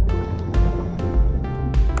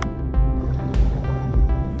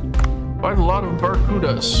 Quite a lot of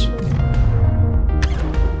barracudas.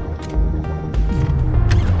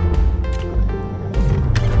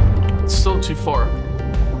 It's still too far.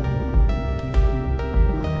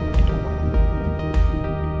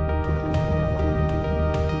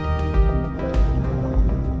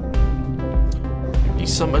 Maybe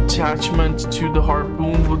some attachment to the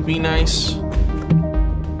harpoon would be nice.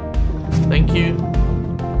 Thank you.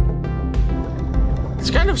 It's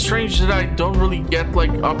kind of strange that I don't really get like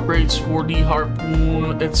upgrades for the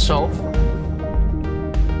harpoon itself.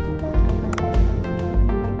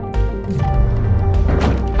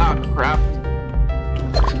 Ah, crap.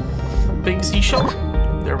 Big seashell.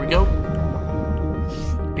 There we go.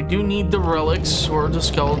 I do need the relics or the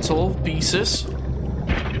skeletal pieces.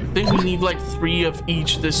 I think we need like 3 of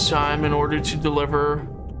each this time in order to deliver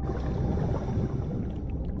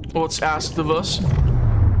what's asked of us.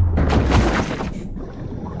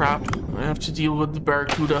 Crap, I have to deal with the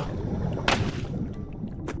barracuda.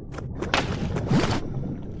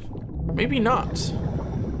 Maybe not.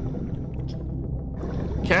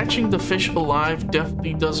 Catching the fish alive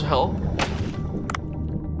definitely does help.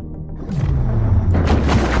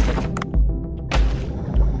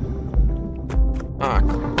 Ah,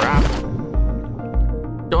 crap.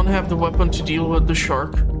 Don't have the weapon to deal with the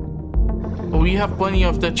shark. We have plenty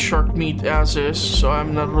of that shark meat as is, so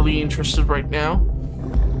I'm not really interested right now.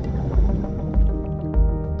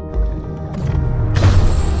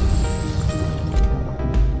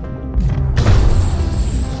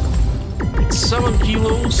 7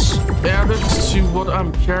 kilos added to what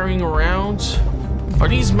I'm carrying around. Are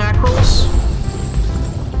these mackerels?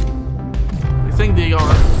 I think they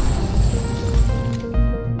are.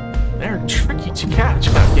 They're tricky to catch,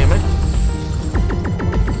 goddammit.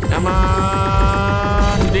 Come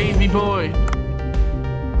on, Davy boy.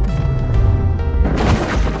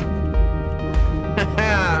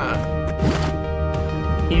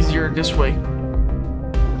 Easier this way.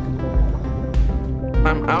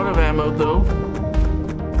 I'm out of ammo though.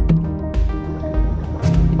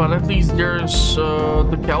 But at least there's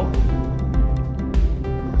the kelp.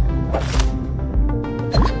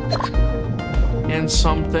 And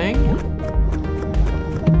something.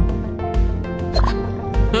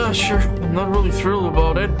 Sure, I'm not really thrilled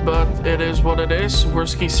about it, but it is what it is.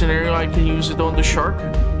 Worst case scenario, I can use it on the shark.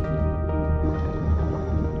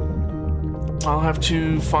 I'll have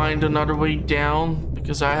to find another way down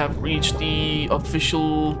because I have reached the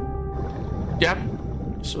official depth,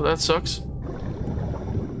 so that sucks.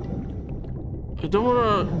 I don't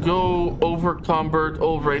want to go overcumbered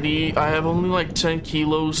already. I have only like 10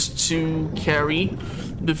 kilos to carry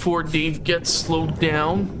before Dave gets slowed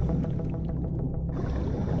down.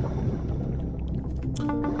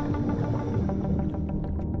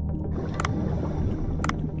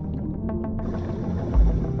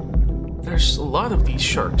 There's a lot of these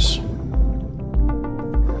sharks.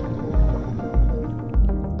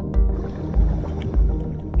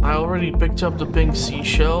 I already picked up the pink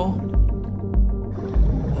seashell.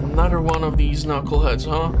 Another one of these knuckleheads,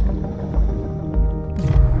 huh?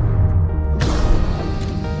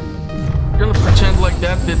 I'm gonna pretend like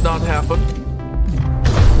that did not happen.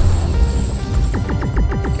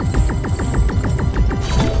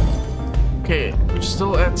 Okay, we're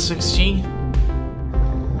still at 60.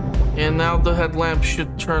 And now the headlamp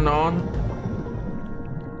should turn on.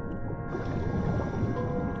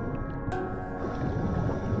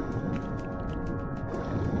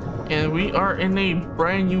 And we are in a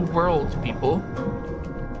brand new world, people.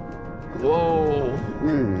 Whoa.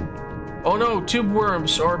 Oh no, tube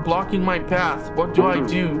worms are blocking my path. What do I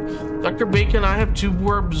do? Dr. Bacon, I have tube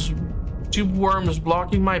worms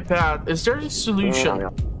blocking my path. Is there a solution?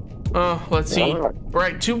 Let's see.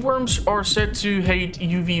 Right, tube worms are said to hate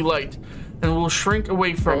UV light and will shrink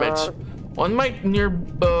away from it. One might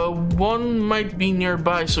be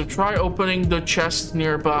nearby, so try opening the chest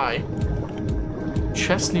nearby.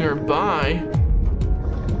 Chest nearby?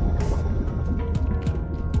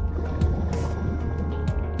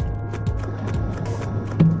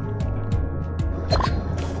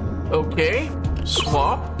 Okay,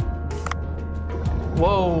 swap.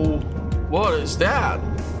 Whoa, what is that?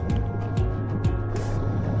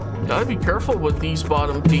 Gotta be careful with these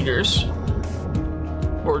bottom feeders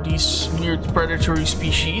or these weird predatory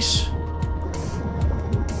species.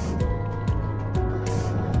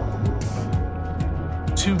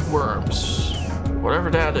 Tube worms, whatever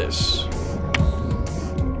that is.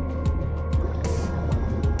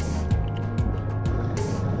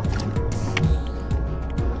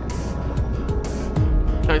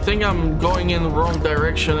 I think I'm going in the wrong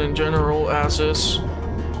direction in general as is,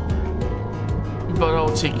 but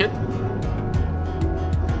I'll take it.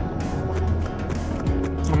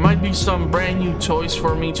 There might be some brand new toys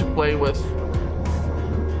for me to play with.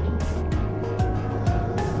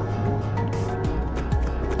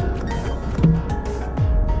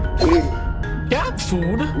 Cat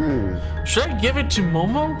food? Should I give it to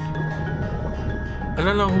Momo? I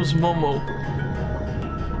don't know who's Momo.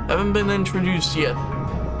 Haven't been introduced yet.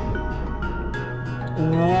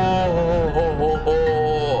 Whoa!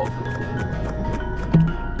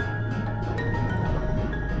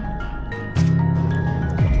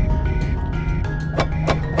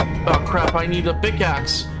 Oh crap, I need a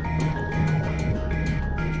pickaxe.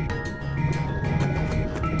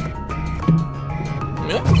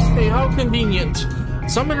 Hey, how convenient.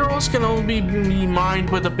 Some minerals can only be mined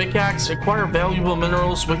with a pickaxe. Acquire valuable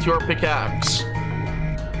minerals with your pickaxe.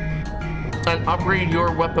 And upgrade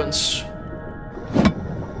your weapons.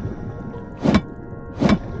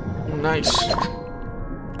 Nice.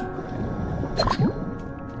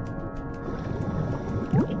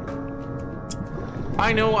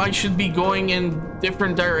 I know I should be going in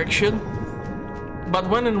different direction, but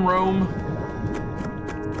when in Rome...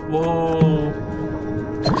 Whoa.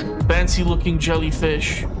 Fancy looking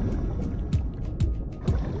jellyfish.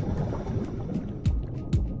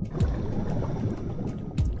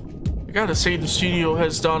 I gotta say, the studio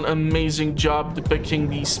has done an amazing job depicting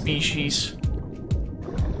these species.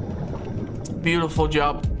 Beautiful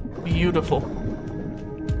job. Beautiful.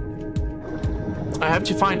 I have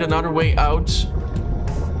to find another way out.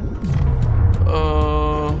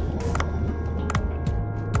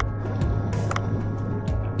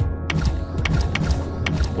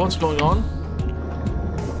 What's going on?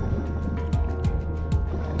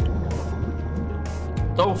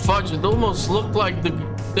 Oh fudge, it almost looked like the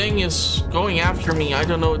thing is going after me. I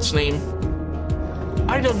don't know its name.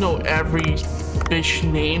 I don't know every fish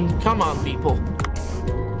name. Come on, people.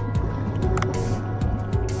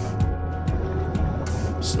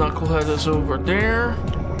 Knucklehead is over there.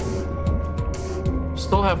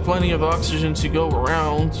 Still have plenty of oxygen to go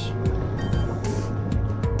around.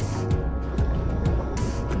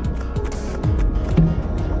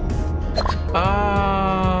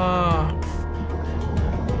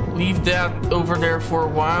 Leave that over there for a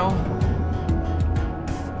while.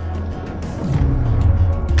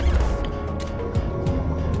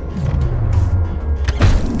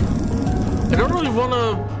 I don't really want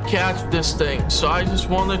to catch this thing, so I just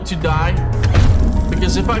want it to die.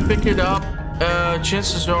 Because if I pick it up,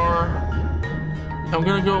 chances are I'm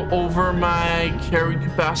gonna go over my carry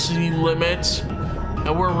capacity limit,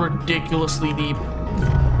 and we're ridiculously deep.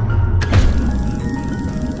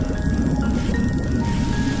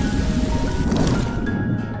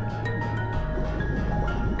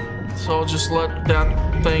 So I'll just let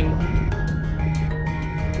that thing...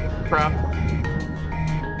 Crap.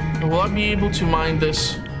 Will I be able to mine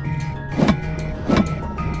this?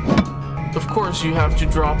 Of course you have to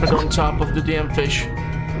drop it on top of the damn fish.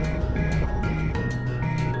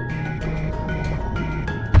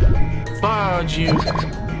 Fudge you.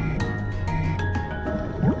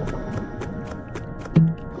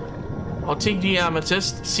 I'll take the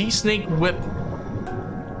amethyst. Sea snake whip.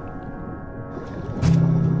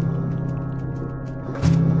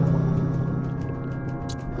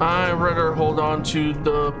 I'd rather hold on to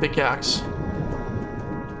the pickaxe.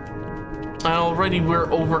 Already we're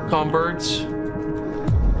overcumbered.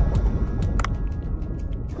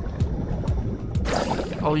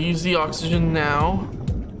 I'll use the oxygen now.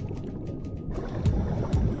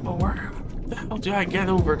 Oh, where the hell do I get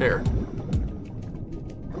over there?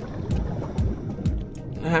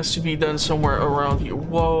 It has to be done somewhere around here.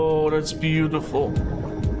 Whoa, that's beautiful.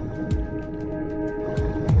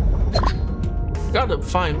 Gotta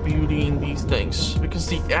find beauty in these things because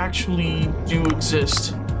they actually do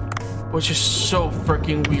exist, which is so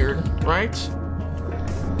freaking weird, right?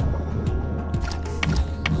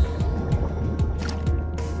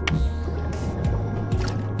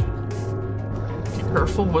 Be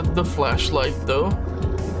careful with the flashlight though.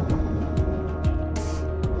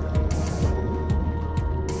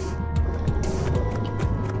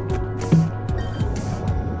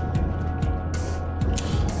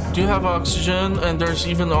 Do have oxygen, and there's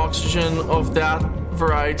even oxygen of that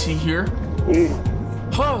variety here.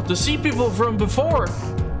 Huh, the sea people from before.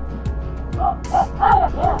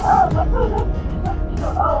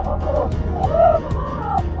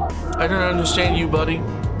 I don't understand you, buddy.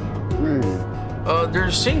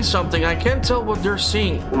 They're saying something. I can't tell what they're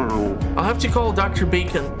saying. I'll have to call Dr.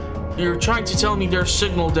 Bacon. You're trying to tell me there's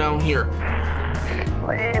signal down here.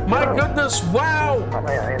 My goodness, wow!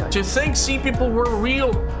 To think sea people were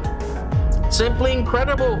real. Simply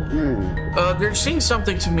incredible. They're saying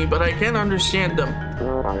something to me, but I can't understand them.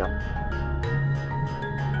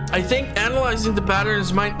 I think analyzing the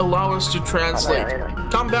patterns might allow us to translate.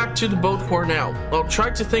 Come back to the boat for now. I'll try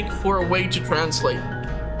to think for a way to translate.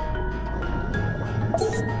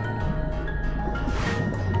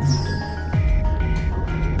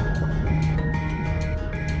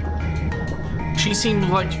 She seems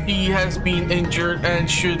like she has been injured and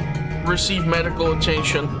should receive medical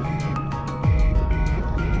attention.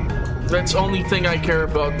 That's the only thing I care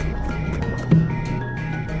about.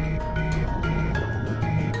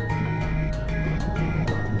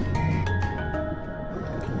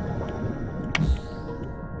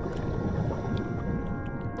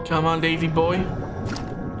 Come on, Davy boy.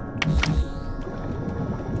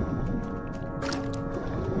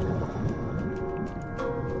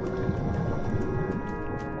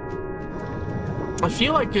 I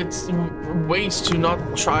feel like it's ways to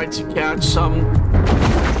not try to catch some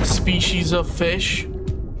species of fish.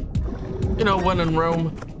 You know, when in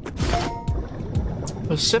Rome.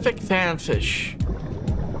 Pacific fanfish.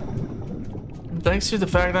 Thanks to the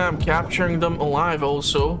fact that I'm capturing them alive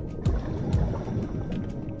also.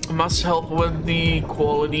 Must help with the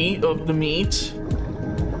quality of the meat.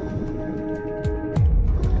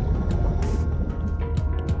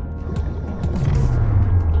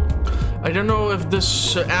 I don't know if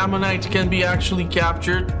this ammonite can be actually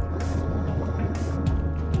captured.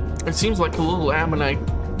 It seems like a little ammonite.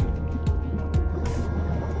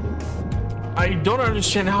 I don't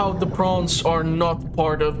understand how the prawns are not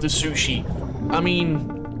part of the sushi. I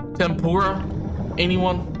mean, tempura?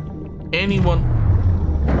 Anyone? Anyone?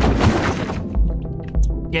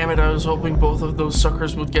 Damn it, I was hoping both of those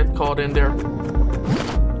suckers would get caught in there.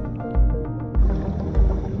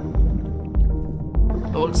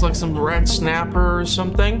 It looks like some red snapper or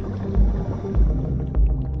something.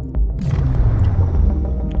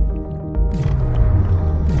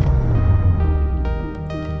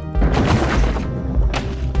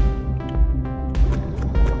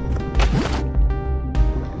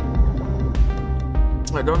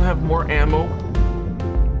 I don't have more ammo,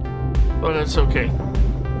 but it's okay.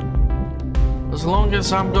 As long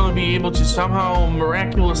as I'm gonna be able to somehow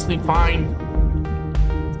miraculously find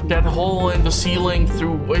that hole in the ceiling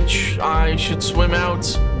through which I should swim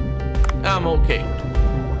out, I'm okay.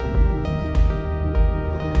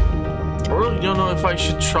 I really don't know if I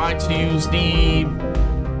should try to use the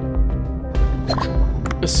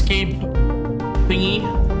escape thingy.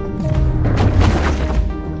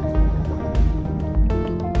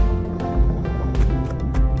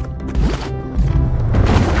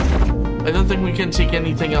 I don't think we can take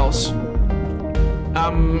anything else.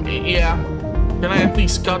 Yeah. Can I at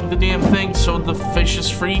least cut the damn thing so the fish is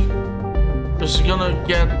free? It's gonna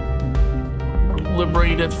get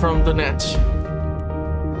liberated from the net.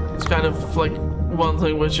 It's kind of like one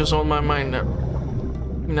thing which is on my mind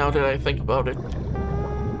now that I think about it.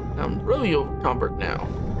 I'm really encumbered now.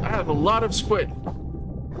 I have a lot of squid.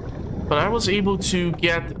 But I was able to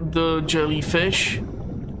get the jellyfish.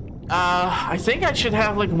 I think I should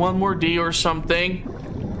have like one more day or something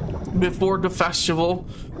before the festival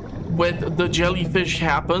with the jellyfish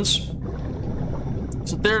happens.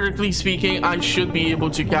 So theoretically speaking, I should be able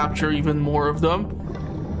to capture even more of them.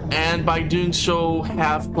 And by doing so,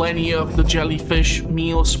 have plenty of the jellyfish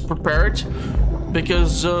meals prepared.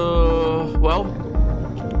 Because, well,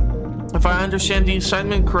 if I understand the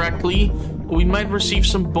assignment correctly, we might receive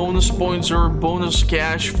some bonus points or bonus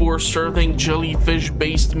cash for serving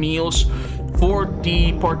jellyfish-based meals for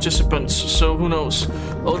the participants. So who knows?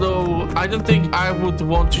 Although I don't think I would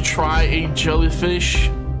want to try a jellyfish.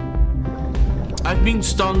 I've been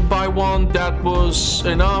stung by one that was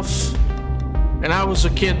enough. And I was a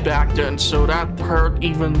kid back then, so that hurt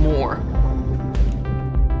even more.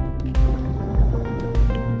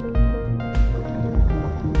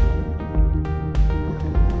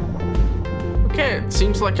 Okay, it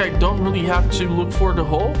seems like I don't really have to look for the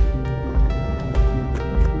hole.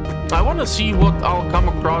 I want to see what I'll come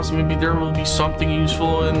across. Maybe there will be something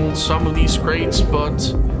useful in some of these crates,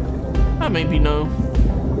 but maybe no.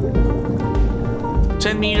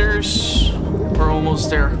 10 meters. We're almost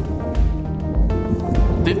there.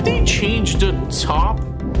 Did they change the top?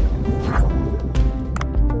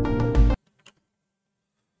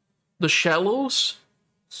 The shallows?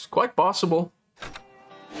 It's quite possible.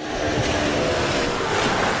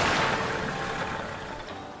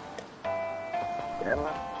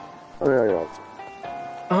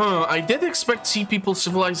 I did expect sea people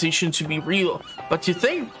civilization to be real, but you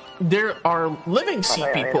think there are living sea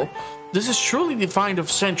people? This is truly the find of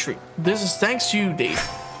century. This is thanks to you, Dave.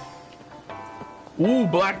 Ooh,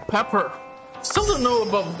 black pepper. Still don't know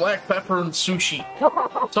about black pepper and sushi.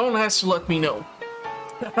 Someone has to let me know.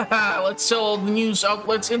 Let's tell all the news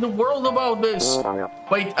outlets in the world about this.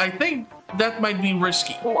 Wait, I think that might be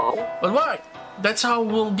risky. But why? That's how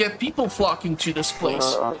we'll get people flocking to this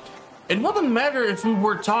place. It wouldn't matter if we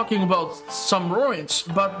were talking about some ruins,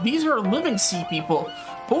 but these are living sea people.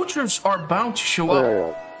 Poachers are bound to show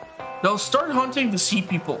up. They'll start hunting the sea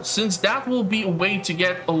people, since that will be a way to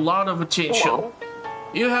get a lot of attention.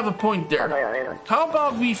 You have a point there. How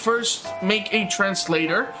about we first make a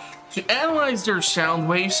translator to analyze their sound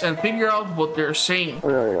waves and figure out what they're saying.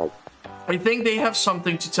 I think they have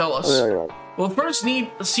something to tell us. We'll first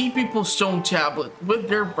need a sea people stone tablet with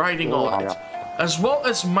their writing on it, as well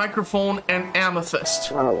as microphone and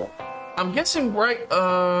amethyst. I'm guessing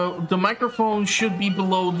the microphone should be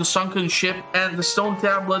below the sunken ship, and the stone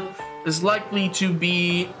tablet is likely to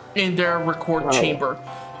be in their record chamber.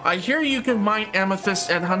 I hear you can mine amethyst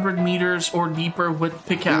at 100 meters or deeper with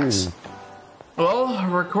pickaxe. Well,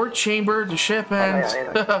 record chamber, the ship, and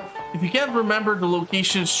if you can't remember the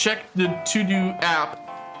locations, check the to-do app.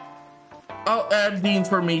 I'll add the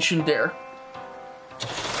information there.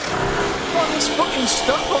 Oh, it's putting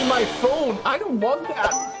stuff on my phone. I don't want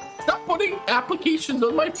that. Stop putting applications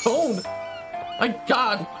on my phone. My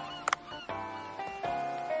God.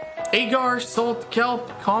 Agar, salt, kelp,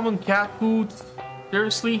 common cat food.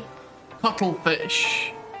 Seriously?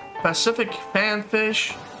 Cuttlefish. Pacific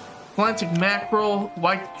fanfish. Atlantic mackerel.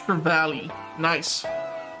 White trevally. Nice.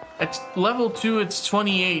 At level 2, it's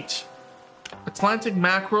 28. Atlantic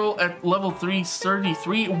mackerel at level 3 is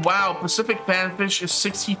 33. Wow, Pacific fanfish is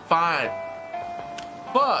 65.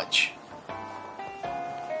 Fudge.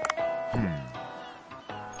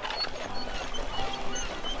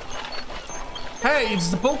 Hey, it's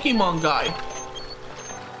the Pokemon guy.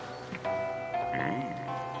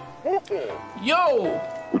 Yo!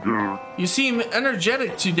 You seem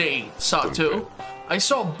energetic today, Sato. I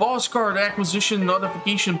saw a boss card acquisition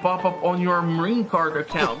notification pop up on your marine card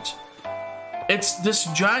account. It's this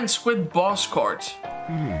giant squid boss card.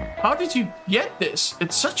 How did you get this?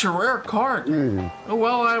 It's such a rare card.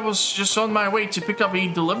 Well, I was just on my way to pick up a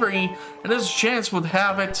delivery, and there's a chance would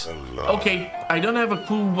have it. Okay, I don't have a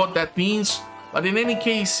clue what that means, but in any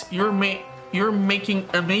case, you're making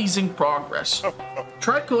amazing progress.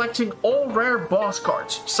 Try collecting all rare boss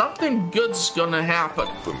cards. Something good's gonna happen.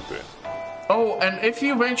 Oh, and if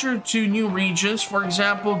you venture to new regions, for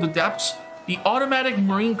example, the depths, The automatic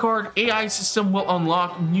marine card AI system will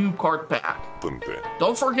unlock new card pack.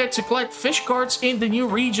 Don't forget to collect fish cards in the new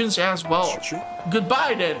regions as well.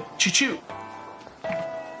 Goodbye then, choo-choo.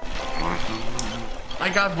 My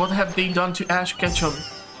god, what have they done to Ash Ketchum?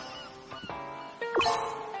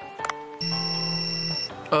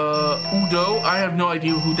 Udo? I have no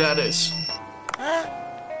idea who that is.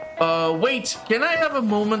 Wait, can I have a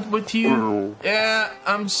moment with you? Yeah,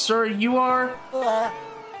 I'm sorry, you are?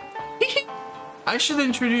 I should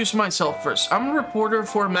introduce myself first. I'm a reporter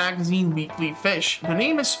for magazine Weekly Fish. The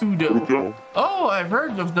name is Udo. Oh, I've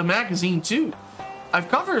heard of the magazine too. I've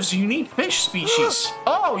covered unique fish species.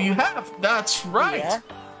 Oh, you have? That's right. Yeah.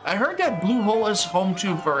 I heard that Blue Hole is home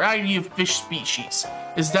to a variety of fish species.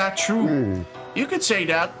 Is that true? You could say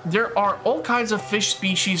that. There are all kinds of fish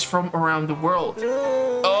species from around the world.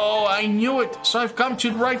 Oh, I knew it. So I've come to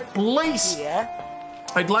the right place. Yeah.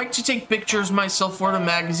 I'd like to take pictures myself for the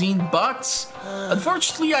magazine, but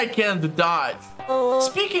unfortunately I can't dive.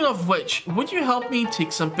 Speaking of which, would you help me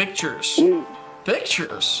take some pictures?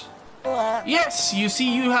 Pictures? Yes, you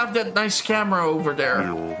see you have that nice camera over there.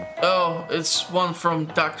 Oh, it's one from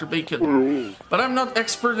Dr. Bacon. But I'm not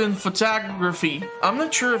expert in photography. I'm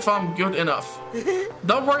not sure if I'm good enough.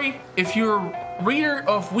 Don't worry, if you're a reader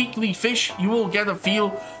of Weekly Fish, you will get a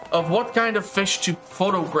feel of what kind of fish to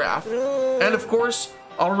photograph. And of course,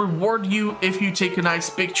 I'll reward you if you take a nice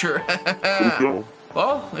picture.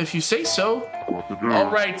 Well, if you say so.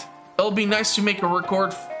 Alright, it'll be nice to make a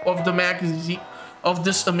record of the magazine of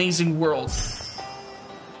this amazing world.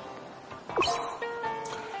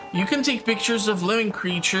 You can take pictures of living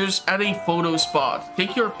creatures at a photo spot.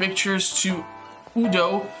 Take your pictures to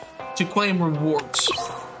Udo to claim rewards.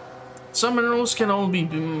 Some minerals can only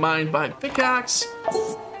be mined by pickaxe.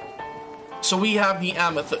 So we have the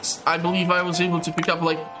amethyst. I believe I was able to pick up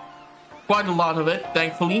like quite a lot of it,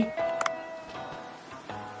 thankfully.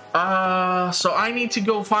 So I need to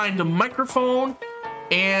go find the microphone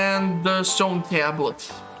and the stone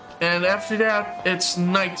tablet. And after that, it's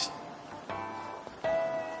night.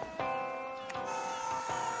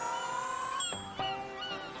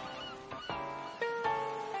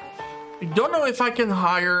 I don't know if I can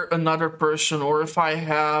hire another person or if I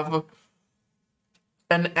have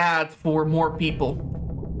an ad for more people.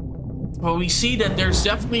 Well, we see that there's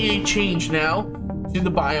definitely a change now to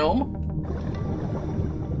the biome.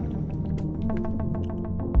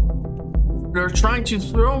 They're trying to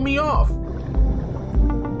throw me off.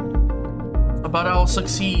 But I'll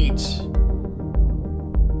succeed.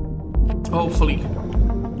 Hopefully.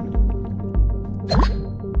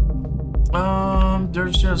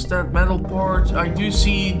 There's just that metal part. I do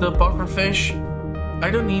see the pufferfish. I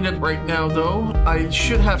don't need it right now though. I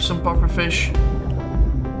should have some pufferfish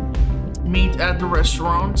meat at the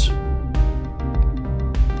restaurant.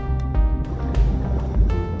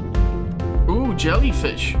 Ooh,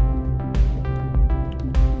 jellyfish.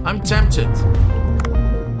 I'm tempted.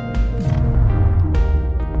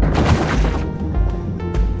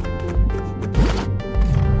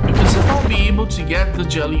 Because if I'll be able to get the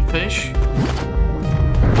jellyfish,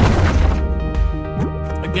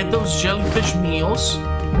 get those jellyfish meals,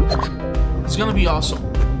 it's gonna be awesome.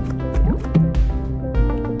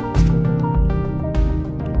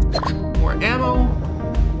 More ammo.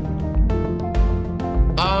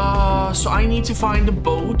 So I need to find a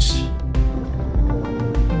boat.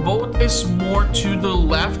 The boat is more to the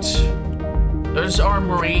left. There's our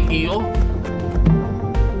moray eel.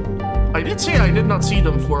 I did say I did not see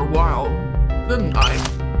them for a while, didn't I?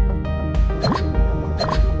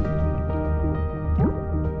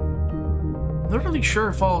 Not really sure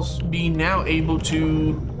if I'll be now able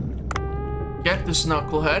to get this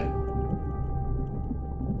knucklehead.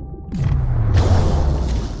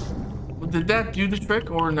 Did that do the trick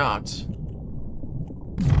or not?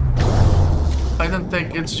 I don't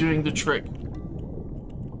think it's doing the trick.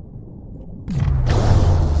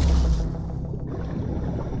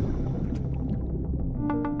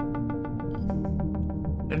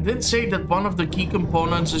 It did say that one of the key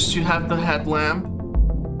components is to have the headlamp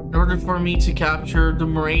in order for me to capture the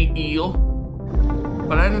moray eel.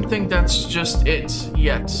 But I don't think that's just it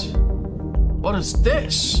yet. What is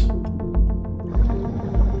this?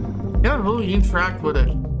 Can't really interact with it.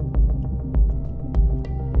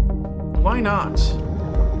 Why not?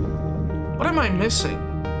 What am I missing?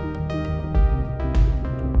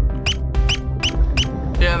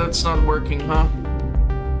 Yeah, that's not working, huh?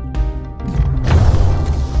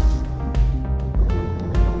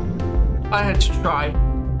 I had to try.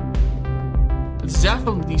 It's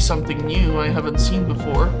definitely something new I haven't seen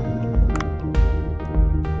before.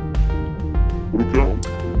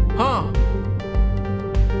 Huh.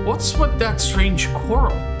 What's with that strange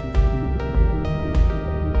coral?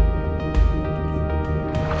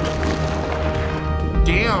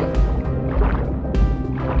 Damn.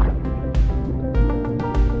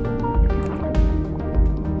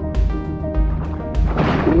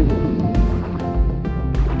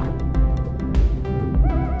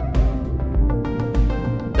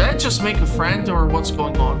 Did I just make a friend or what's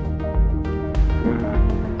going on?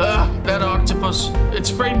 That octopus. It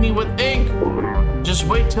sprayed me with ink. Just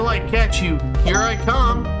wait till I catch you. Here I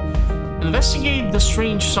come. Investigate the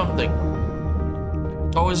strange something.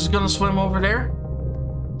 Oh, is it gonna swim over there?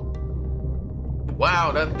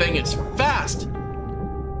 Wow, that thing is fast.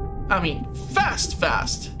 I mean, fast.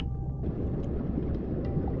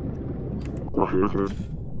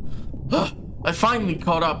 I finally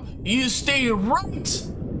caught up. You stay right.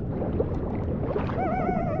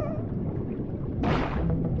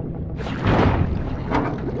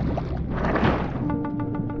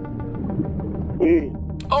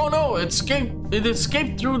 Oh no, it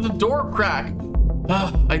escaped through the door crack.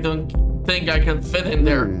 I don't think I can fit in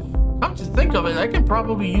there. Come to think of it, I can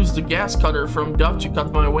probably use the gas cutter from Duff to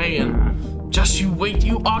cut my way in. Just you wait,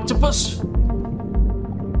 you octopus!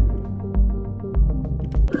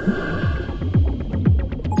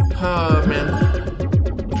 Man.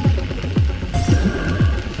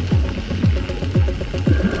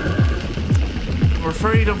 I'm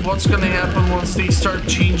afraid of what's gonna happen once they start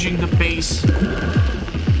changing the pace.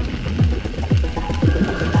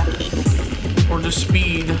 Or the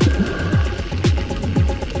speed at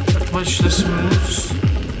which this moves.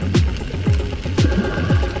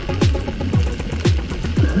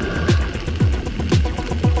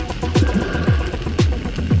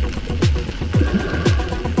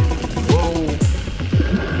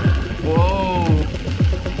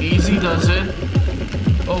 Whoa. Easy does it.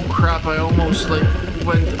 Oh crap, I almost like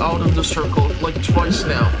went out of the circle like twice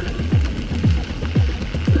now.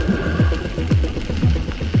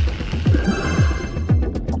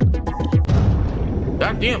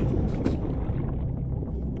 God damn.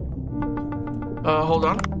 Hold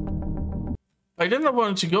on. I didn't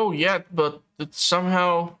want to go yet, but it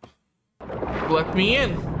somehow let me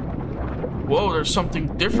in. Whoa, there's something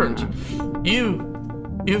different.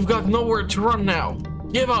 You've got nowhere to run now.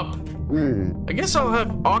 Give up. I guess I'll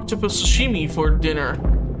have octopus sashimi for dinner.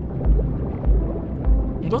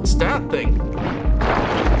 What's that thing?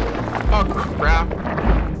 Oh crap.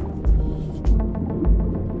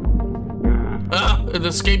 It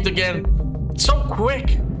escaped again. It's so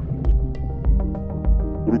quick.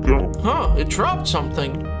 Huh, it dropped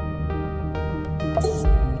something.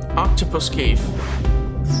 Octopus cave.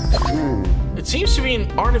 It seems to be an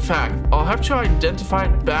artifact. I'll have to identify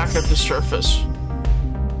it back at the surface.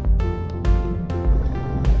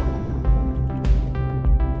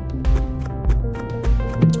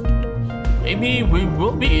 Maybe we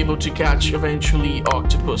will be able to catch eventually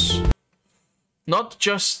octopus. Not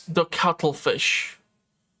just the cuttlefish.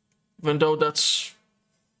 Even though that's...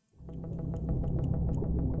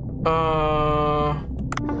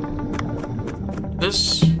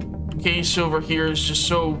 This case over here is just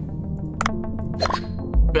so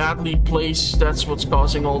badly placed. That's what's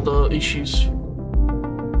causing all the issues.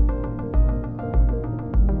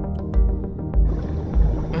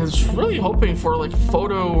 I was really hoping for like a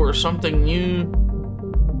photo or something new.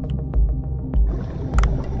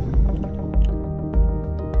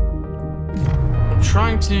 I'm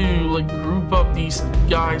trying to like group up these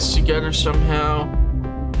guys together somehow.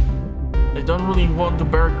 I don't really want the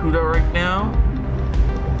barracuda right now.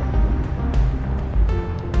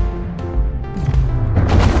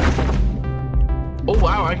 Oh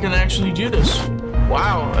wow, I can actually do this.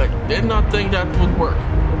 Wow, I did not think that would work.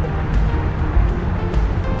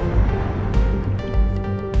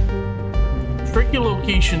 Tricky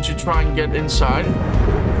location to try and get inside.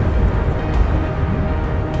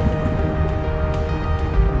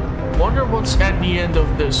 Wonder what's at the end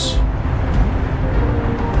of this.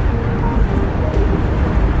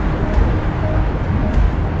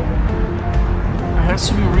 There has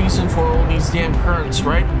to be a reason for all these damn currents,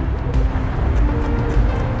 right?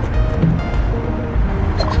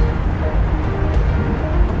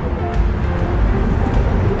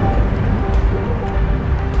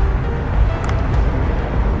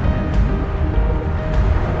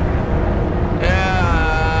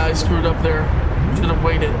 Screwed up there. Should have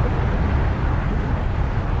waited.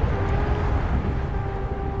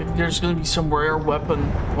 Maybe there's gonna be some rare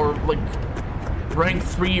weapon or like rank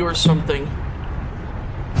 3 or something.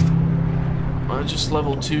 Just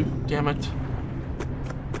level 2. Damn it.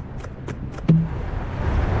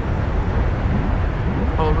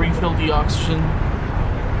 I'll refill the oxygen.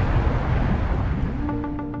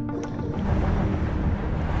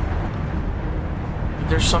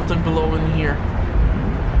 there's something below in here.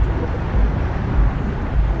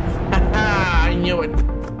 Haha, I knew it.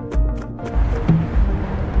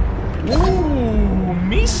 Ooh,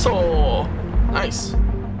 miso. Nice.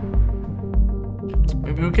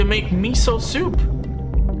 Maybe we can make miso soup.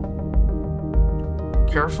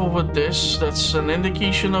 Careful with this. That's an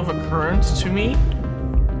indication of a current to me.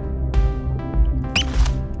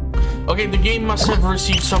 Okay, the game must have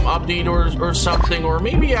received some update or something, or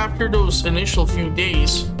maybe after those initial few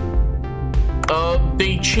days,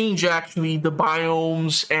 they change actually the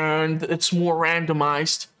biomes and it's more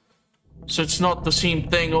randomized. So it's not the same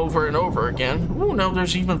thing over and over again. Oh, now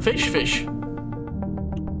there's even fish.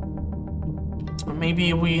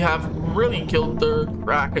 Maybe we have really killed the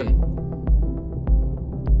Kraken.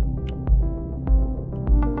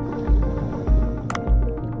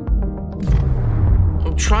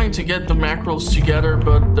 I'm trying to get the mackerels together,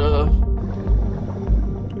 but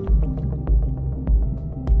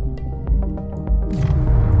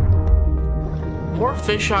more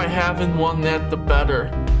fish I have in one net, the better.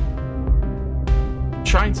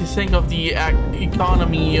 Trying to think of the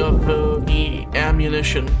economy of the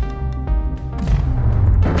ammunition.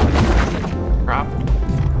 Crap.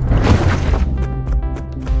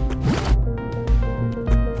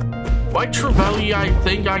 White trevally I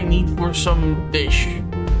think I need for some dish.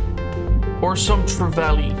 Or some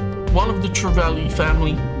trevally. One of the trevally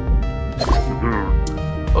family.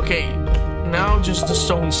 Okay, now just the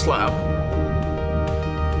stone slab.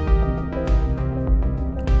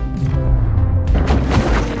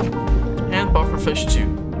 And bufferfish too.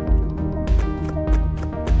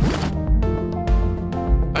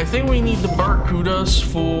 I think we need the barracudas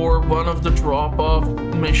for one of the drop-off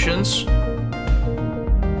missions.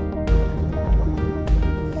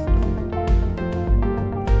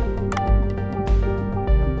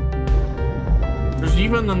 There's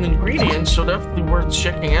even an ingredient, so definitely worth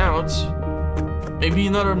checking out. Maybe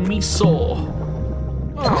another miso.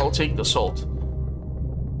 Oh, I'll take the salt.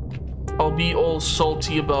 I'll be all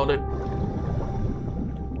salty about it.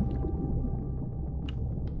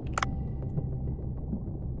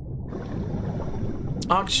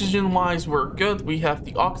 Oxygen-wise, we're good. We have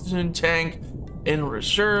the oxygen tank in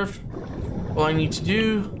reserve. All I need to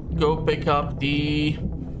do, go pick up the...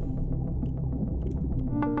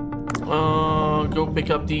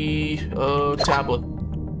 tablet.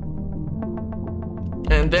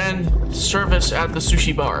 And then service at the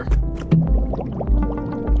sushi bar.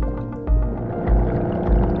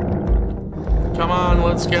 Come on,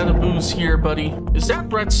 let's get a booze here, buddy. Is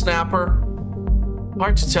that red snapper?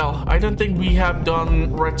 Hard to tell. I don't think we have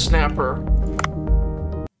done red snapper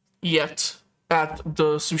yet at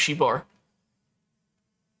the sushi bar.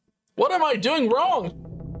 What am I doing wrong?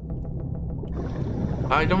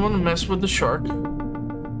 I don't want to mess with the shark.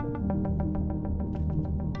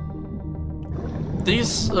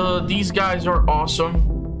 These guys are awesome,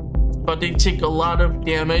 but they take a lot of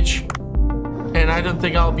damage, and I don't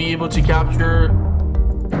think I'll be able to capture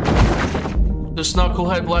the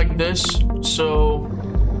snucklehead like this. So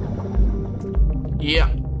yeah,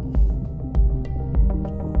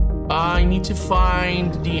 I need to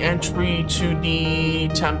find the entry to the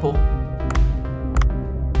temple.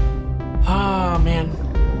 Ah, man.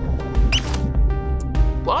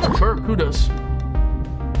 A lot of barracudas.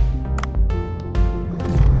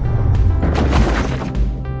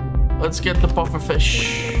 Let's get the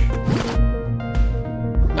pufferfish.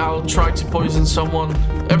 I'll try to poison someone.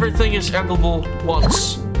 Everything is edible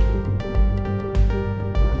once.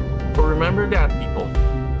 But remember that, people.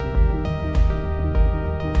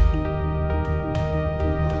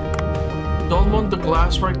 Don't want the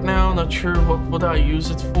glass right now. Not sure what would I use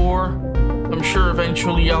it for. I'm sure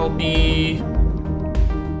eventually I'll be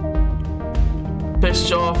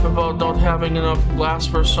pissed off about not having enough glass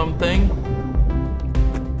for something.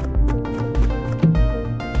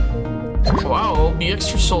 Wow, I'll be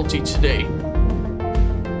extra salty today.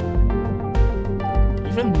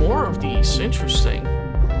 Even more of these, interesting.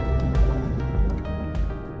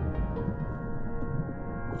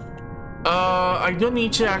 I don't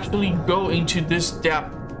need to actually go into this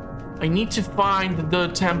depth. I need to find the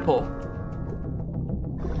temple.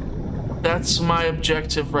 That's my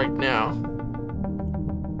objective right now.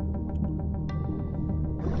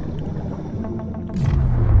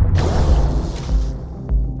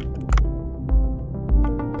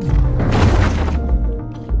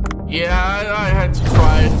 Yeah, I had to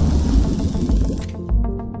try it.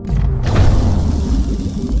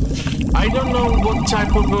 I don't know what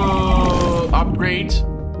type of upgrade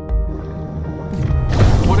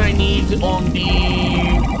would I need on the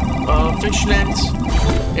fish net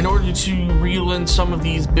in order to reel in some of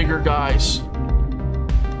these bigger guys.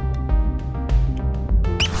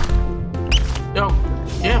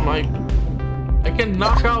 Damn, I can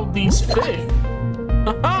knock out these fish.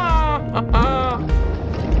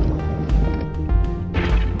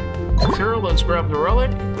 Sure, let's grab the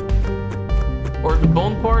relic. Or the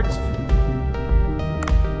bone parts.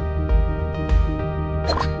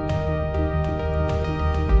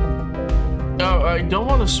 Oh, I don't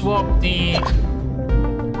want to swap the...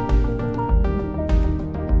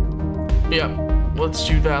 Yeah, let's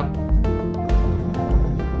do that.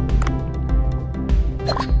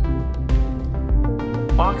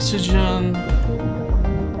 Oxygen.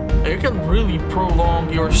 You can really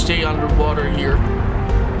prolong your stay underwater here.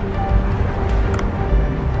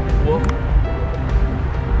 Whoa.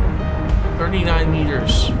 39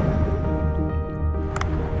 meters.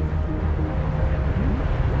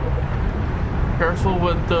 Careful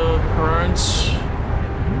with the currents.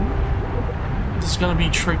 It's gonna be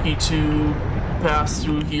tricky to pass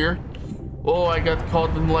through here. Oh, I got caught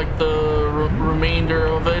in like the remainder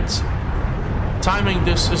of it. Timing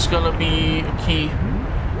this is gonna be key.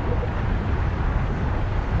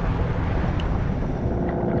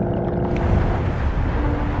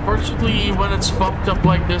 Fortunately, when it's popped up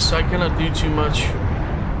like this, I cannot do too much.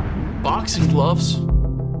 Boxing gloves.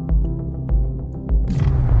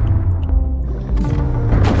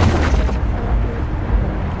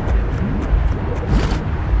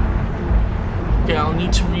 Okay, I'll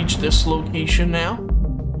need to reach this location now.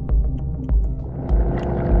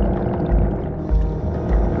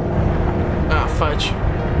 Ah, fudge.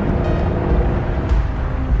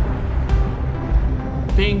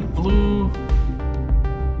 Pink, blue.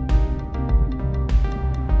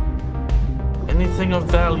 Anything of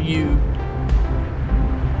value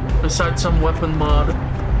besides some weapon mod.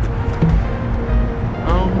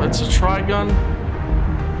 Oh, it's a trigun.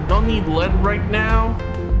 Don't need lead right now.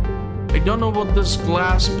 I don't know what this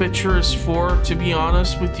glass pitcher is for, to be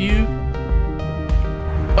honest with you.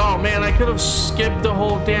 Oh man, I could have skipped the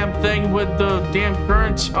whole damn thing with the damn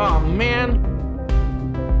currents. Oh man.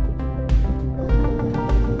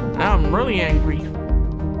 Now I'm really angry.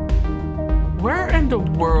 Where in the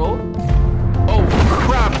world? Oh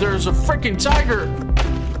crap, there's a freaking tiger!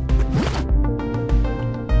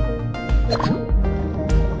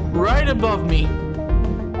 Right above me.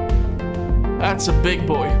 That's a big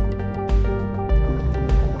boy.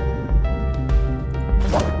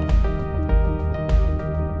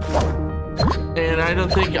 And I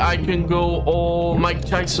don't think I can go all Mike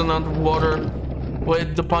Tyson underwater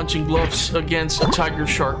with the punching gloves against a tiger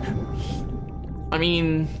shark. I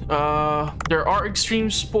mean, there are extreme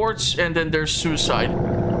sports, and then there's suicide.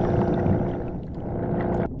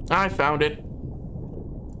 I found it.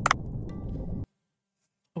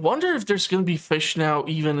 I wonder if there's gonna be fish now,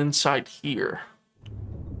 even inside here.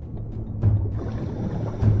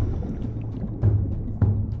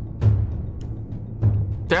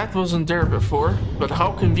 That wasn't there before, but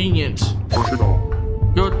how convenient.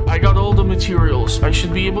 Good, I got all the materials. I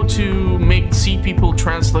should be able to make Sea People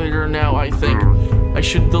translator now, I think. I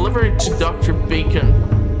should deliver it to Dr. Bacon.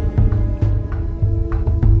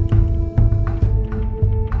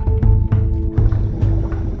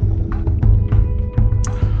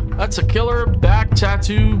 That's a killer back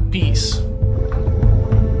tattoo piece.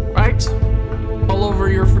 Right? All over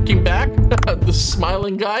your freaking back? The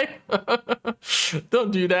smiling guy?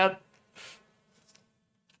 Don't do that.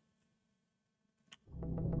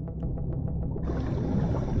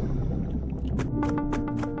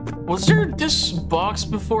 Was there this box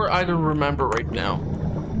before? I don't remember right now.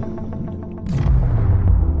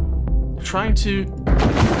 Trying to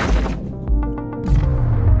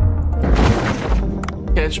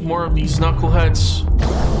catch more of these knuckleheads.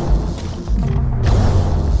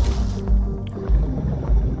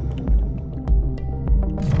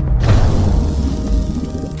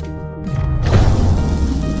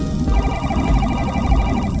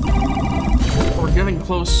 We're getting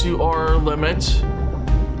close to our limit.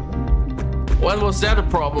 When was that a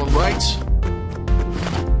problem, right?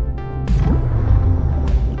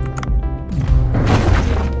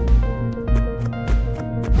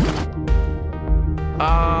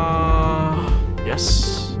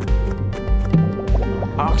 Yes.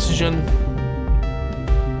 Oxygen.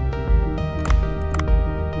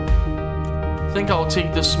 I think I'll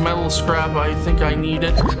take this metal scrap. I think I need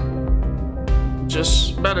it.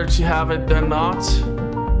 Just better to have it than not.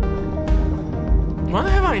 Why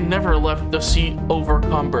have I never left the sea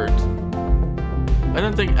overcumbered? I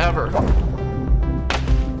don't think ever.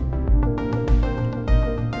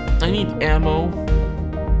 I need ammo.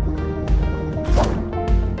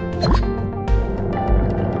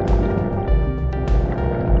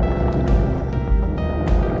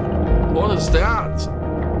 What is that?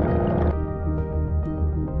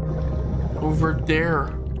 over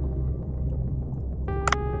there.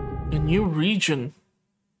 A new region.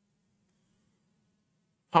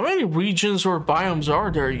 How many regions or biomes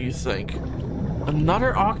are there, you think?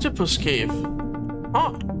 Another octopus cave.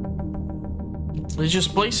 Huh. They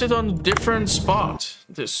just placed it on a different spot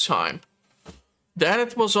this time. Then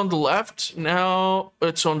it was on the left, now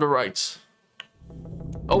it's on the right.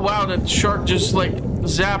 Oh wow, that shark just like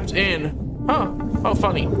zapped in. Huh, how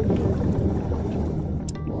funny.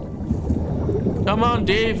 Come on,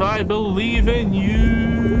 Dave, I believe in you.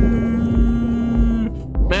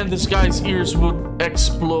 Man, this guy's ears would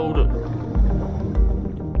explode.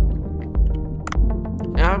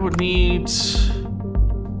 I would need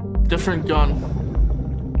different gun.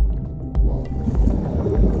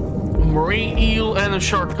 Moray eel and a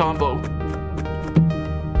shark combo.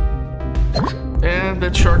 And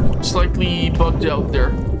that shark slightly bugged out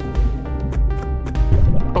there.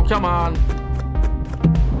 Oh, come on.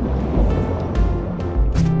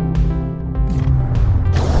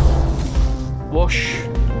 Whoosh.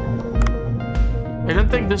 I don't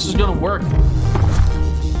think this is gonna work.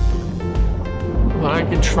 But I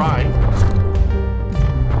can try.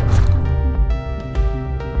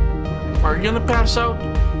 Are you gonna pass out?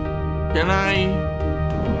 Can I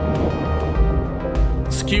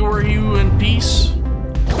skewer you in peace?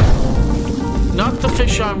 Not the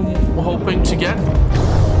fish I'm hoping to get.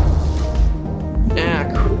 Ah,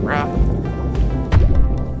 crap.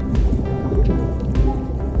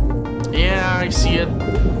 Yeah, I see it.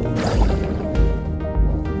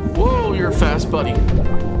 Whoa, you're fast, buddy.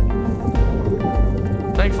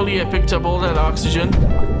 Thankfully, I picked up all that oxygen.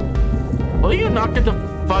 Will you knock it the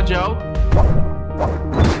fudge out?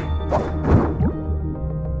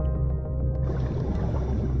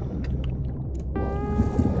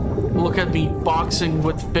 Look at me boxing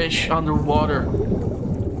with fish underwater.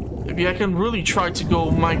 Maybe I can really try to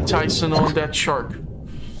go Mike Tyson on that shark.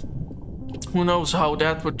 Who knows how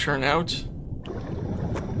that would turn out.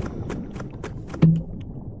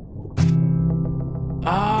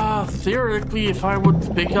 Theoretically, if I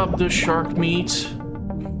would pick up the shark meat,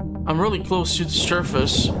 I'm really close to the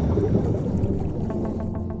surface.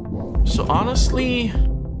 So honestly,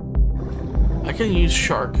 I can use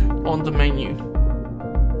shark on the menu.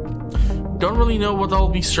 Don't really know what I'll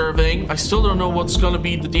be serving. I still don't know what's gonna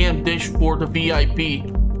be the damn dish for the VIP.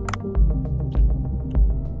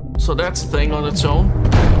 So that's a thing on its own.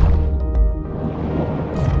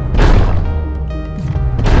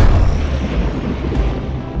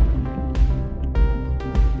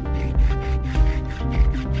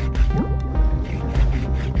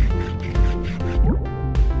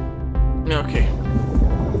 Okay.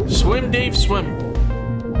 Swim, Dave, swim.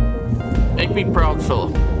 Make me proud, fella.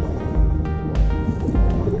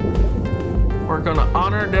 We're gonna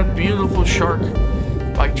honor that beautiful shark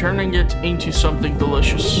by turning it into something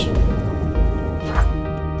delicious.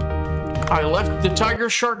 I left the tiger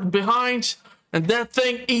shark behind, and that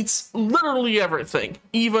thing eats literally everything.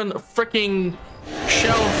 Even a freaking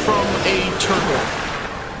shell from a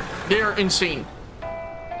turtle. They're insane.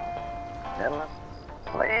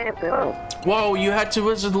 Whoa, you had to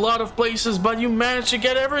visit a lot of places, but you managed to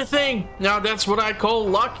get everything. Now that's what I call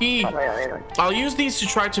lucky. I'll use these to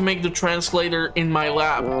try to make the translator in my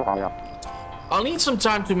lab. I'll need some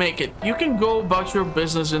time to make it. You can go about your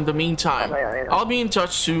business in the meantime. I'll be in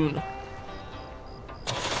touch soon.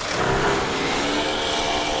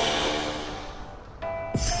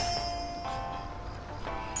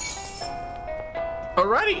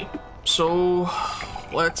 Alrighty, so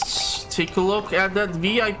let's take a look at that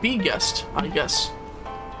VIP guest, I guess.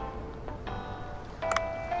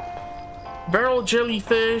 Barrel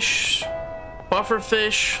jellyfish,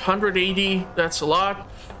 pufferfish, 180, that's a lot.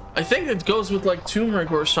 I think it goes with like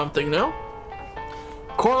turmeric or something, no?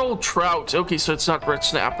 Coral trout, okay, so it's not red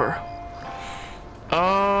snapper.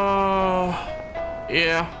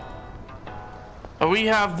 Yeah. We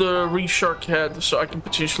have the reef shark head, so I can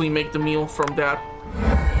potentially make the meal from that.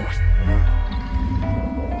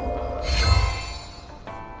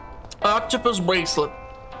 Octopus bracelet.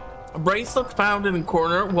 A bracelet found in a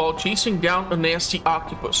corner while chasing down a nasty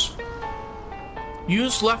octopus.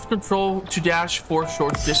 Use left control to dash for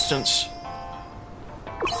short distance.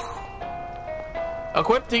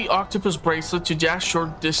 Equip the octopus bracelet to dash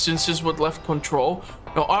short distances with left control.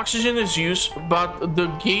 No oxygen is used, but the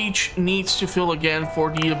gauge needs to fill again for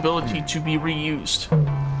the ability to be reused.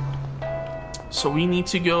 So we need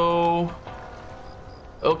to go...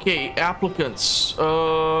 Okay, applicants.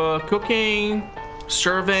 Cooking,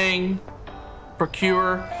 serving,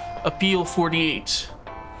 procure, appeal 48.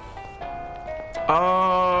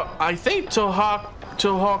 I think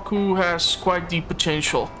Tohaku has quite the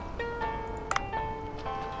potential.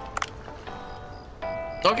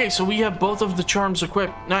 Okay, so we have both of the charms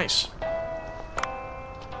equipped. Nice.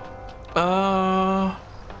 Well,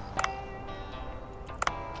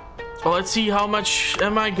 let's see how much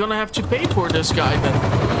am I gonna have to pay for this guy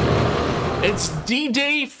then. It's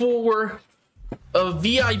D-Day for a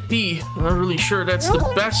VIP. I'm not really sure that's the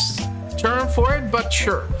best term for it, but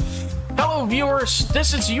sure. Hello viewers,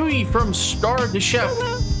 this is Yui from Star the Chef.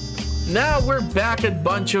 Now we're back at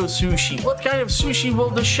Bancho Sushi. What kind of sushi will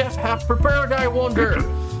the chef have prepared, I wonder?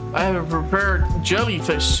 I have prepared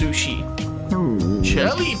jellyfish sushi.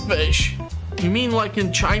 Jellyfish? You mean like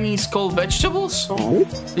in Chinese called vegetables?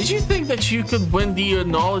 Did you think that you could win the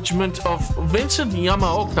acknowledgement of Vincent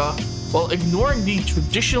Yamaoka while ignoring the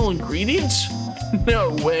traditional ingredients? No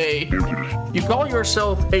way. You call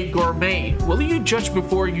yourself a gourmet. Will you judge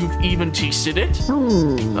before you've even tasted it?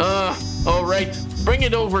 Alright. Bring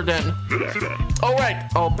it over then. Alright,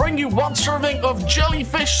 I'll bring you 1 serving of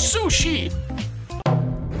jellyfish sushi.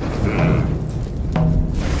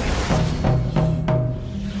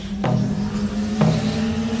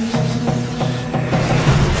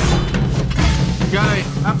 I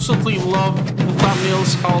absolutely love the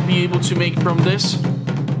thumbnails I'll be able to make from this.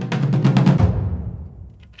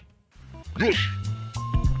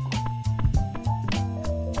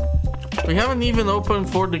 We haven't even opened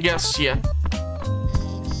for the guests yet.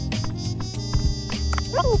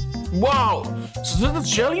 Wow! So this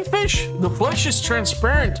is jellyfish? The flesh is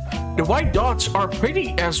transparent. The white dots are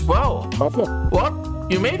pretty as well. What?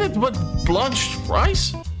 You made it with blanched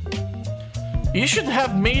rice? You should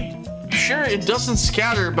have made sure it doesn't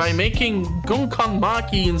scatter by making gunkan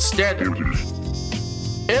maki instead.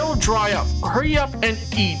 It'll dry up. Hurry up and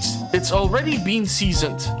eat. It's already been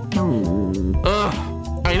seasoned.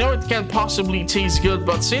 I know it can't possibly taste good,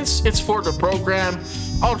 but since it's for the program,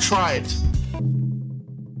 I'll try it.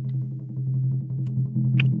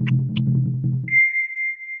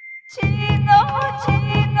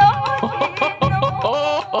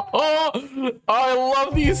 I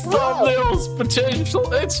love these thumbnails.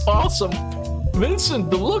 Potential. It's awesome. Vincent,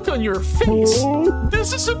 the look on your face.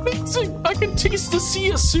 This is amazing. I can taste the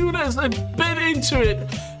sea as soon as I bit into it.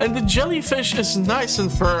 And the jellyfish is nice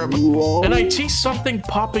and firm. And I taste something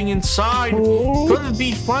popping inside. Could it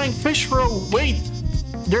be flying fish roe? Wait,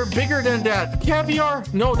 they're bigger than that. Caviar?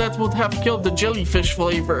 No, that would have killed the jellyfish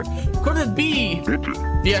flavor. Could it be?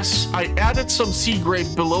 Yes, I added some sea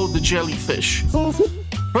grape below the jellyfish.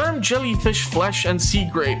 Firm jellyfish flesh and sea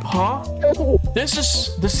grape, huh? This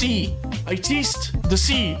is the sea. I taste the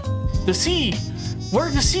sea. The sea. Where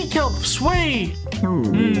the sea kelp sway.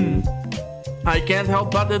 I can't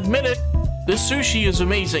help but admit it. This sushi is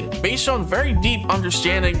amazing, based on very deep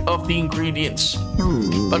understanding of the ingredients.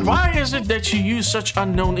 But why is it that you use such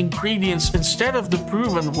unknown ingredients instead of the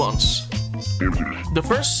proven ones? The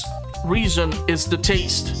first reason is the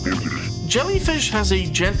taste. Jellyfish has a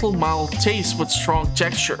gentle, mild taste with strong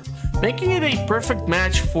texture, making it a perfect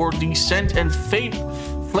match for the scent and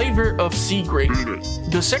flavor of sea grape.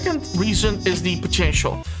 The second reason is the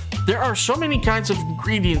potential. There are so many kinds of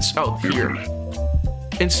ingredients out here.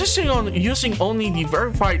 Insisting on using only the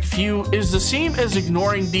verified few is the same as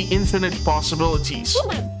ignoring the infinite possibilities.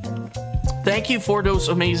 Thank you for those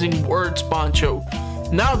amazing words, Bancho.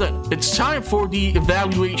 Now then, it's time for the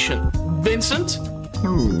evaluation. Vincent?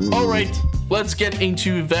 Alright, let's get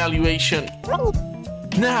into evaluation.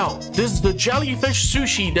 Now, this is the jellyfish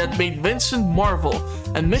sushi that made Vincent marvel,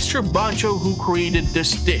 and Mr. Bancho who created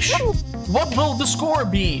this dish. What will the score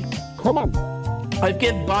be? Come on. I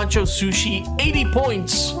give Bancho Sushi 80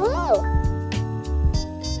 points.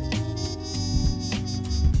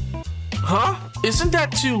 Huh? Isn't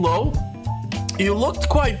that too low? You looked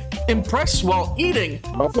quite impressed while eating.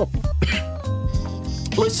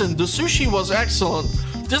 Listen, the sushi was excellent.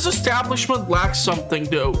 This establishment lacks something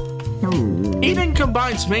though. Eating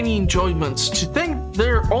combines many enjoyments. To think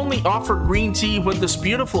they're only offered green tea with this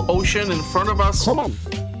beautiful ocean in front of us. Come on.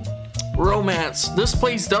 Romance. This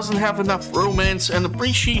place doesn't have enough romance and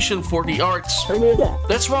appreciation for the arts.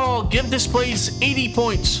 That's why I'll give this place 80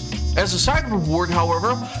 points. As a side reward,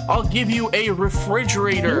 however, I'll give you a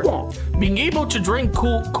refrigerator. Being able to drink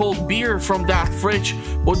cold beer from that fridge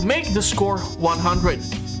would make the score 100.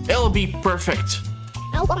 It'll be perfect.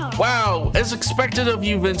 Wow, as expected of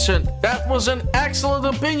you, Vincent. That was an excellent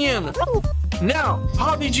opinion. Now,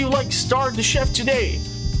 how did you like Star the Chef today?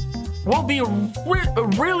 We'll be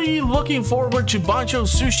really looking forward to Bancho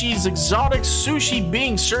Sushi's exotic sushi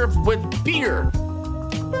being served with beer.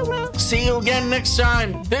 See you again next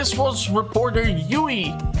time. This was reporter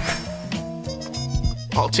Yui.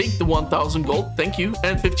 I'll take the 1,000 gold, thank you,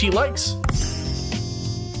 and 50 likes.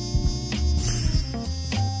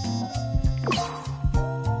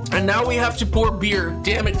 And now we have to pour beer.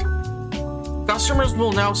 Damn it. Customers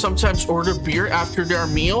will now sometimes order beer after their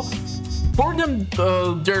meal, pour them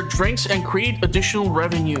their drinks, and create additional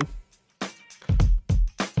revenue.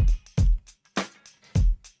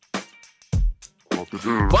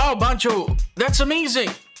 Wow, Bancho, that's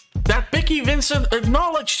amazing. That picky Vincent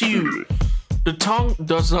acknowledged you. The tongue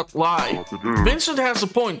does not lie. Vincent has a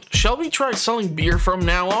point. Shall we try selling beer from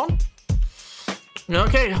now on?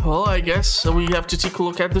 Okay, well, I guess we have to take a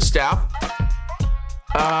look at the staff.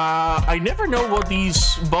 I never know what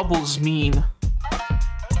these bubbles mean.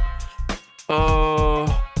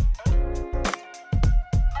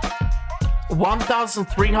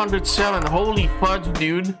 1,307. Holy fudge,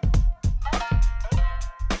 dude.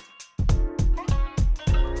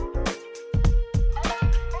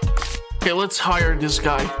 Okay, let's hire this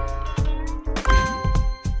guy.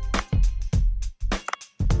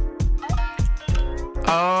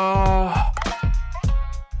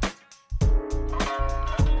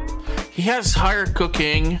 He has higher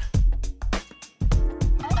cooking.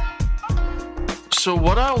 So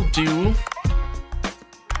what I'll do,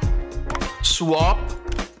 swap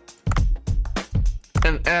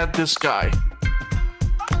and add this guy.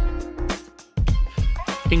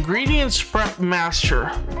 Ingredients prep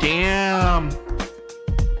master. Damn.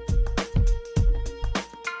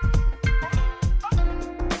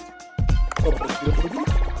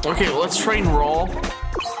 Okay, let's train Raul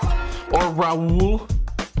or Raul.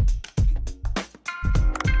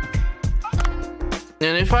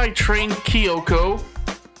 And if I train Kyoko,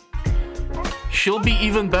 she'll be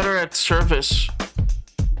even better at service.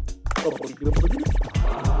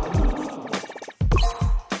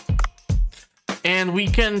 And we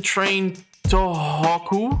can train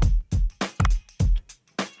Tohoku.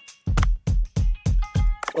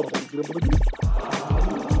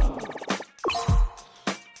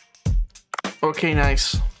 Okay,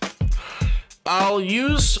 nice. I'll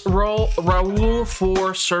use Raul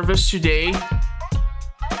for service today.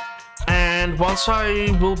 And once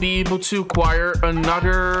I will be able to acquire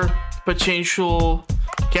another potential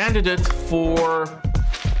candidate for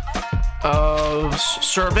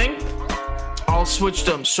serving, I'll switch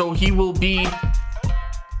them. So he will be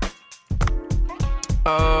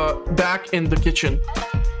back in the kitchen.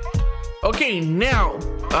 Okay, now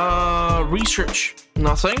research.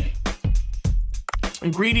 Nothing.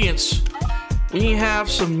 Ingredients. We have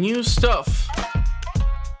some new stuff.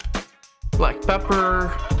 Black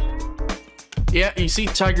pepper. Yeah, you see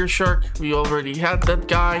tiger shark. We already had that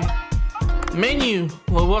guy. Menu.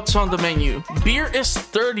 Well, what's on the menu? Beer is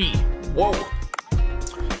 30. Whoa.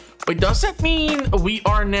 Wait, does that mean we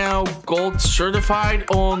are now gold certified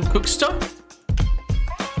on cook stuff?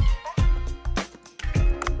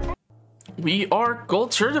 We are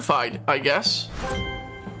gold certified, I guess.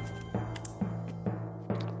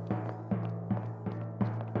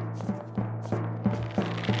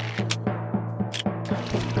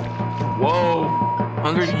 Whoa,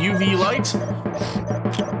 under the UV light.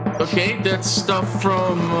 Okay, that's stuff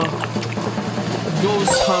from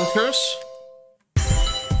Ghost Hunters.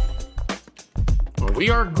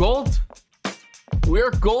 We are gold. We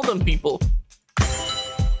are golden people.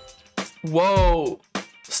 Whoa,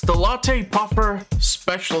 Stellate Puffer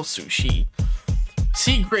Special Sushi.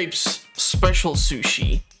 Sea Grapes Special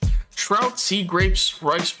Sushi. Trout Sea Grapes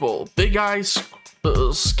Rice Bowl. Big Eyes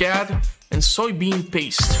Scad and Soybean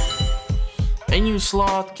Paste. Menu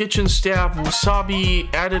slot, kitchen staff, wasabi,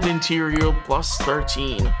 added interior, plus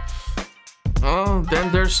 13. Oh, then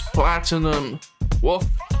there's platinum. Woof.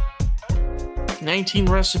 19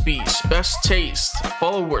 recipes, best taste,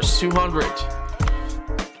 followers 200.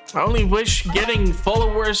 I only wish getting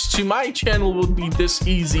followers to my channel would be this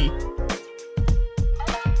easy.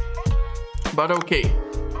 But okay.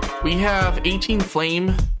 We have 18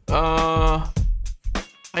 flame. I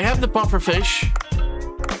have the puffer fish.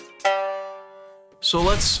 So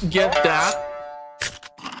let's get that.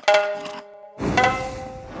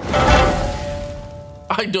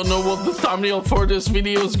 I don't know what the thumbnail for this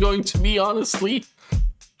video is going to be, honestly.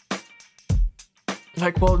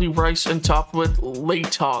 High quality rice and topped with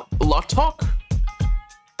latok.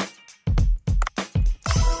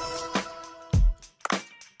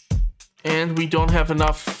 And we don't have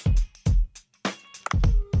enough.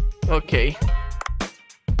 Okay.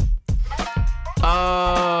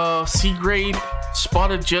 Sea grape,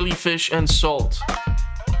 spotted jellyfish, and salt.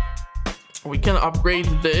 We can upgrade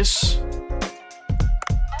this.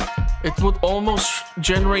 It would almost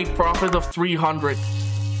generate profit of 300.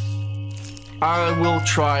 I will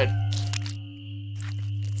try it.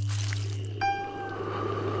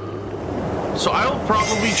 So I'll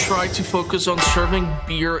probably try to focus on serving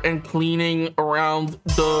beer and cleaning around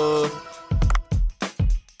the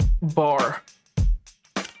bar.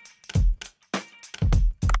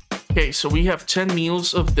 Okay, so we have 10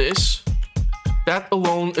 meals of this. That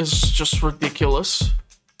alone is just ridiculous.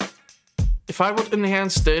 If I would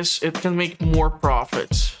enhance this, it can make more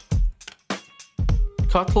profit.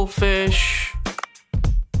 Cuttlefish.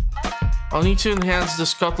 I'll need to enhance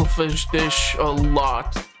this cuttlefish dish a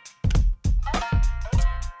lot.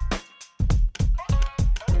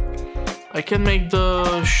 I can make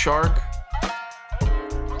the shark.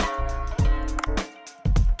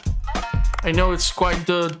 I know it's quite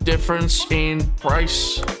the difference in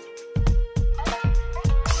price,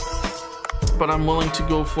 but I'm willing to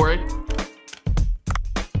go for it.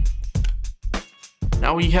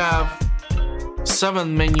 Now we have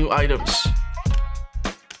 7 menu items.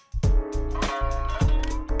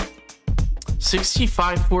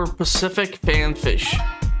 65 for Pacific panfish.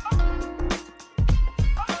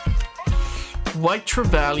 White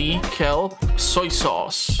trevally, kelp, soy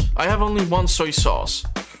sauce. I have only one soy sauce.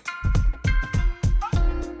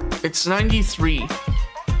 It's 93.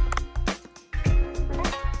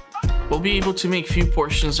 We'll be able to make few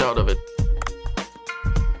portions out of it.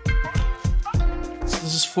 So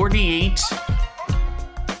this is 48.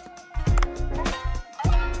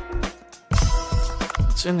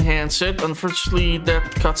 Let's enhance it. Unfortunately,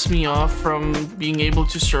 that cuts me off from being able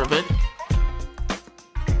to serve it.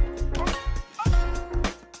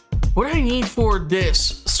 What do I need for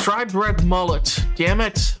this? Striped red mullet. Damn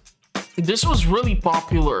it. This was really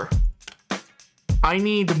popular. I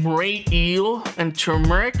need moray eel and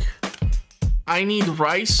turmeric. I need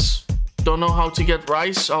rice. Don't know how to get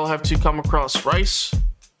rice. I'll have to come across rice.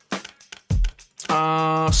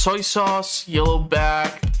 Soy sauce, yellow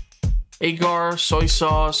back, agar, soy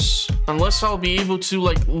sauce. Unless I'll be able to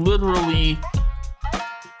like literally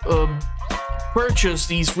purchase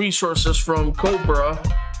these resources from Cobra.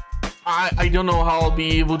 I don't know how I'll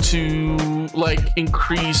be able to like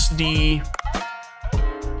increase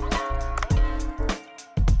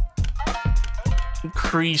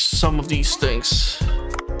some of these things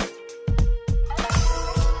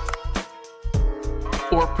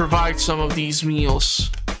or provide some of these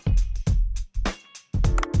meals.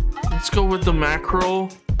 Let's go with the mackerel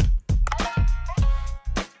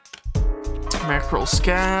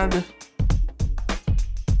scad.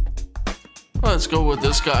 Let's go with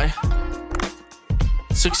this guy.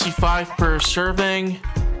 65 per serving.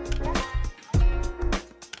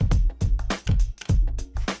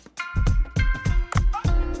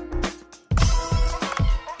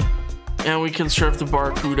 And we can serve the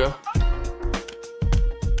barracuda.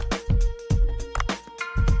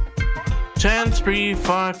 10, 3,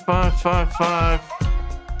 5, 5, 5, 5.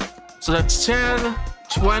 So that's 10,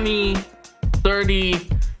 20, 30,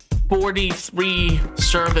 43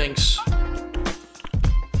 servings.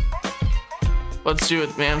 Let's do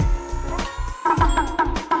it, man.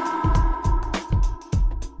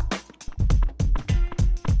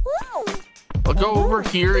 I'll go over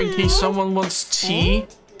here in case someone wants tea.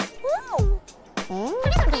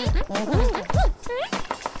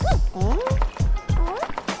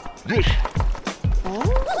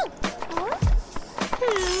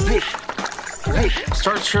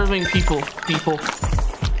 Start serving people.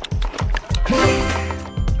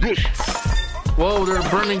 Whoa, they're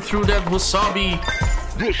burning through that wasabi.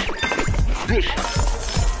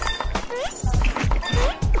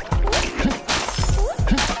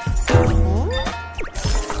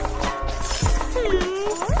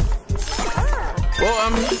 Well,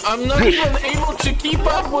 I'm not even able to keep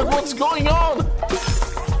up with what's going on.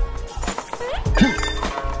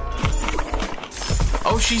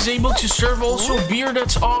 Oh, she's able to serve also beer.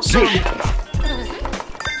 That's awesome.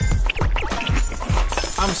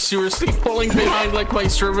 I'm seriously falling behind, like my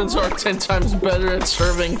servants are 10 times better at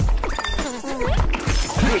serving.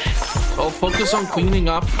 I'll focus on cleaning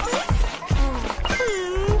up.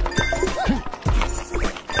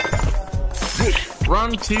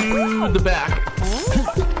 Run to the back.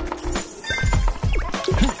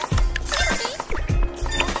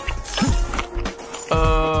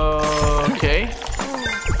 Okay.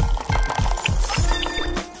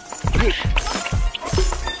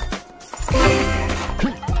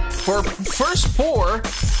 For first pour,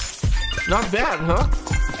 not bad, huh?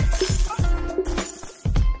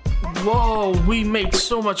 Whoa, we made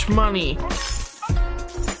so much money.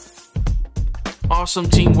 Awesome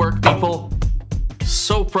teamwork, people.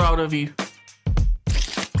 So proud of you.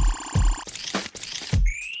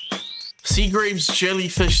 Sea grapes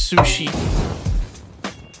jellyfish sushi.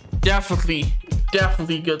 Definitely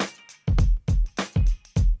good.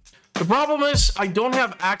 The problem is I don't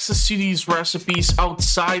have access to these recipes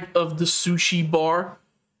outside of the sushi bar,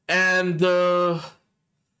 and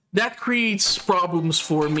that creates problems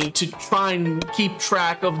for me to try and keep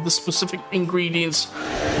track of the specific ingredients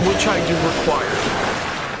which I do require.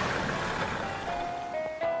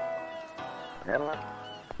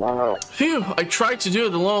 Phew, I tried to do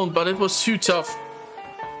it alone, but it was too tough.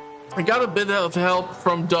 I got a bit of help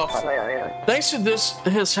from Duff. Thanks to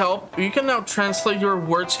his help, you can now translate your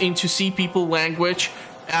words into Sea People language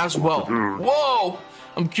as well. Whoa!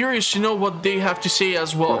 I'm curious to know what they have to say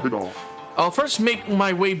as well. I'll first make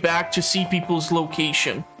my way back to Sea People's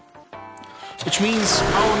location, which means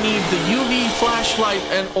I'll need the UV flashlight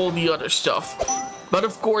and all the other stuff. But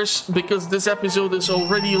of course, because this episode is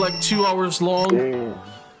already like 2 hours long.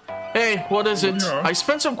 Hey, what is it? Yeah. I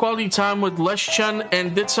spent some quality time with Leschen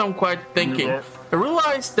and did some quiet thinking. Yeah. I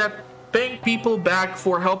realized that paying people back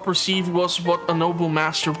for help received was what a noble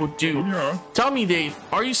master would do. Yeah. Tell me, Dave,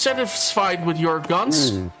 are you satisfied with your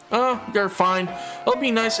guns? They're fine. It'll be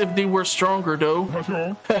nice if they were stronger, though.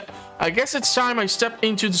 I guess it's time I step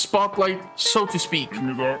into the spotlight, so to speak.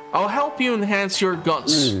 I'll help you enhance your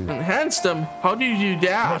guns. Enhance them? How do you do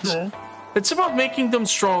that? It's about making them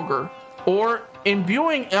stronger, or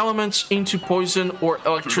imbuing elements into poison or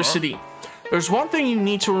electricity. There's one thing you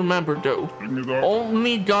need to remember, though.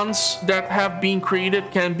 Only guns that have been created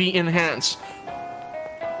can be enhanced.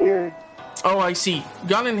 Oh, I see.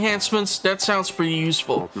 Gun enhancements, that sounds pretty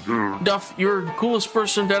useful. Duff, you're the coolest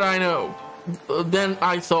person that I know. Than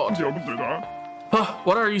I thought.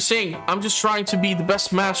 What are you saying? I'm just trying to be the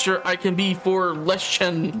best master I can be for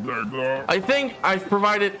Leschen. I think I've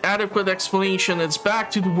provided adequate explanation. It's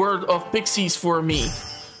back to the world of pixies for me.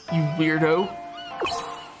 You weirdo.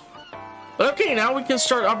 Okay, now we can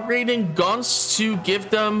start upgrading guns to give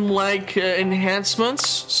them like enhancements.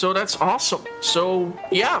 So that's awesome. So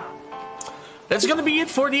yeah. That's gonna be it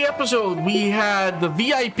for the episode. We had the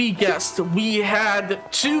VIP guest. We had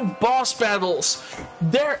 2 boss battles.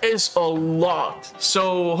 There is a lot.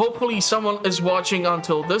 So hopefully someone is watching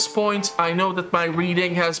until this point. I know that my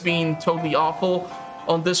reading has been totally awful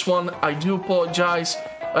on this one. I do apologize.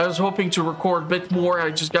 I was hoping to record a bit more. I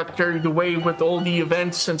just got carried away with all the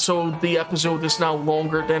events, and so the episode is now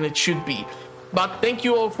longer than it should be. But thank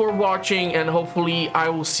you all for watching, and hopefully I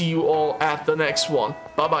will see you all at the next one.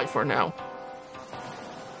 Bye-bye for now.